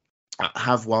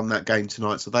have won that game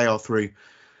tonight, so they are through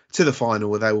to the final,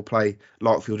 where they will play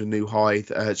Larkfield and New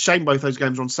Hythe. Shame both those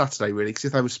games are on Saturday, really, because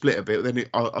if they were split a bit, then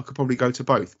I could probably go to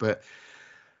both. But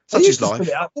such is life. Split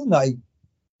it up, didn't they?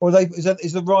 Or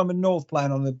is the Ryman North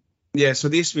playing on the? Yeah, so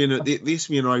the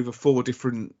Isthmian are over four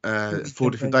different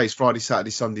days: Friday,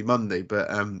 Saturday, Sunday, Monday. But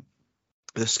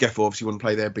the Skeff obviously want to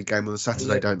play their big game on the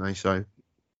Saturday, don't they? So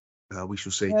we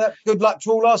shall see. Yeah, good luck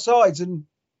to all our sides, and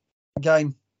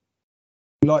again,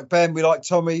 we like Ben, we like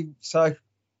Tommy, so.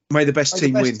 May the best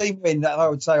team win. That I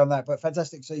would say on that, but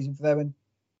fantastic season for them, and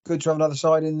good to have another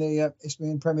side in the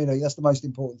Isthmian Premier League. That's the most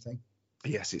important thing.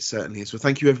 Yes, it certainly is. Well,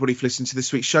 thank you everybody for listening to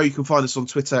this week's show. You can find us on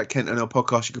Twitter at Kent NL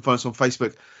Podcast. You can find us on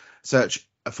Facebook. Search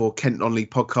for Kent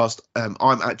Non-League Podcast.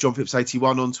 I'm at John Phipps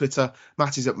 81 on Twitter.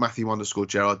 Matt is at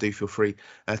Matthew_Gerard. Do feel free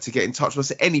to get in touch with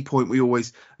us at any point. We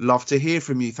always love to hear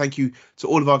from you. Thank you to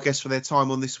all of our guests for their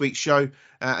time on this week's show.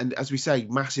 And as we say,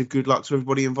 massive good luck to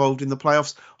everybody involved in the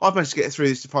playoffs. I've managed to get through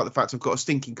this despite the fact I've got a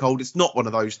stinking cold. It's not one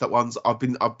of those ones I've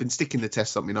been sticking the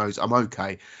test up my nose. I'm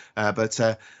okay, but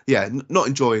not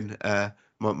enjoying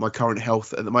my current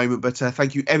health at the moment. But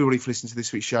thank you everybody for listening to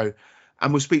this week's show.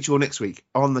 And we'll speak to you all next week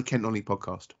on the Kent Non-League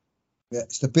Podcast. Yeah,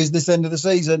 it's the business end of the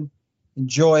season.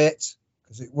 Enjoy it,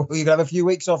 because you're going to have a few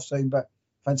weeks off soon, but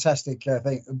fantastic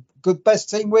thing. Good best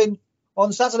team win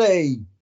on Saturday.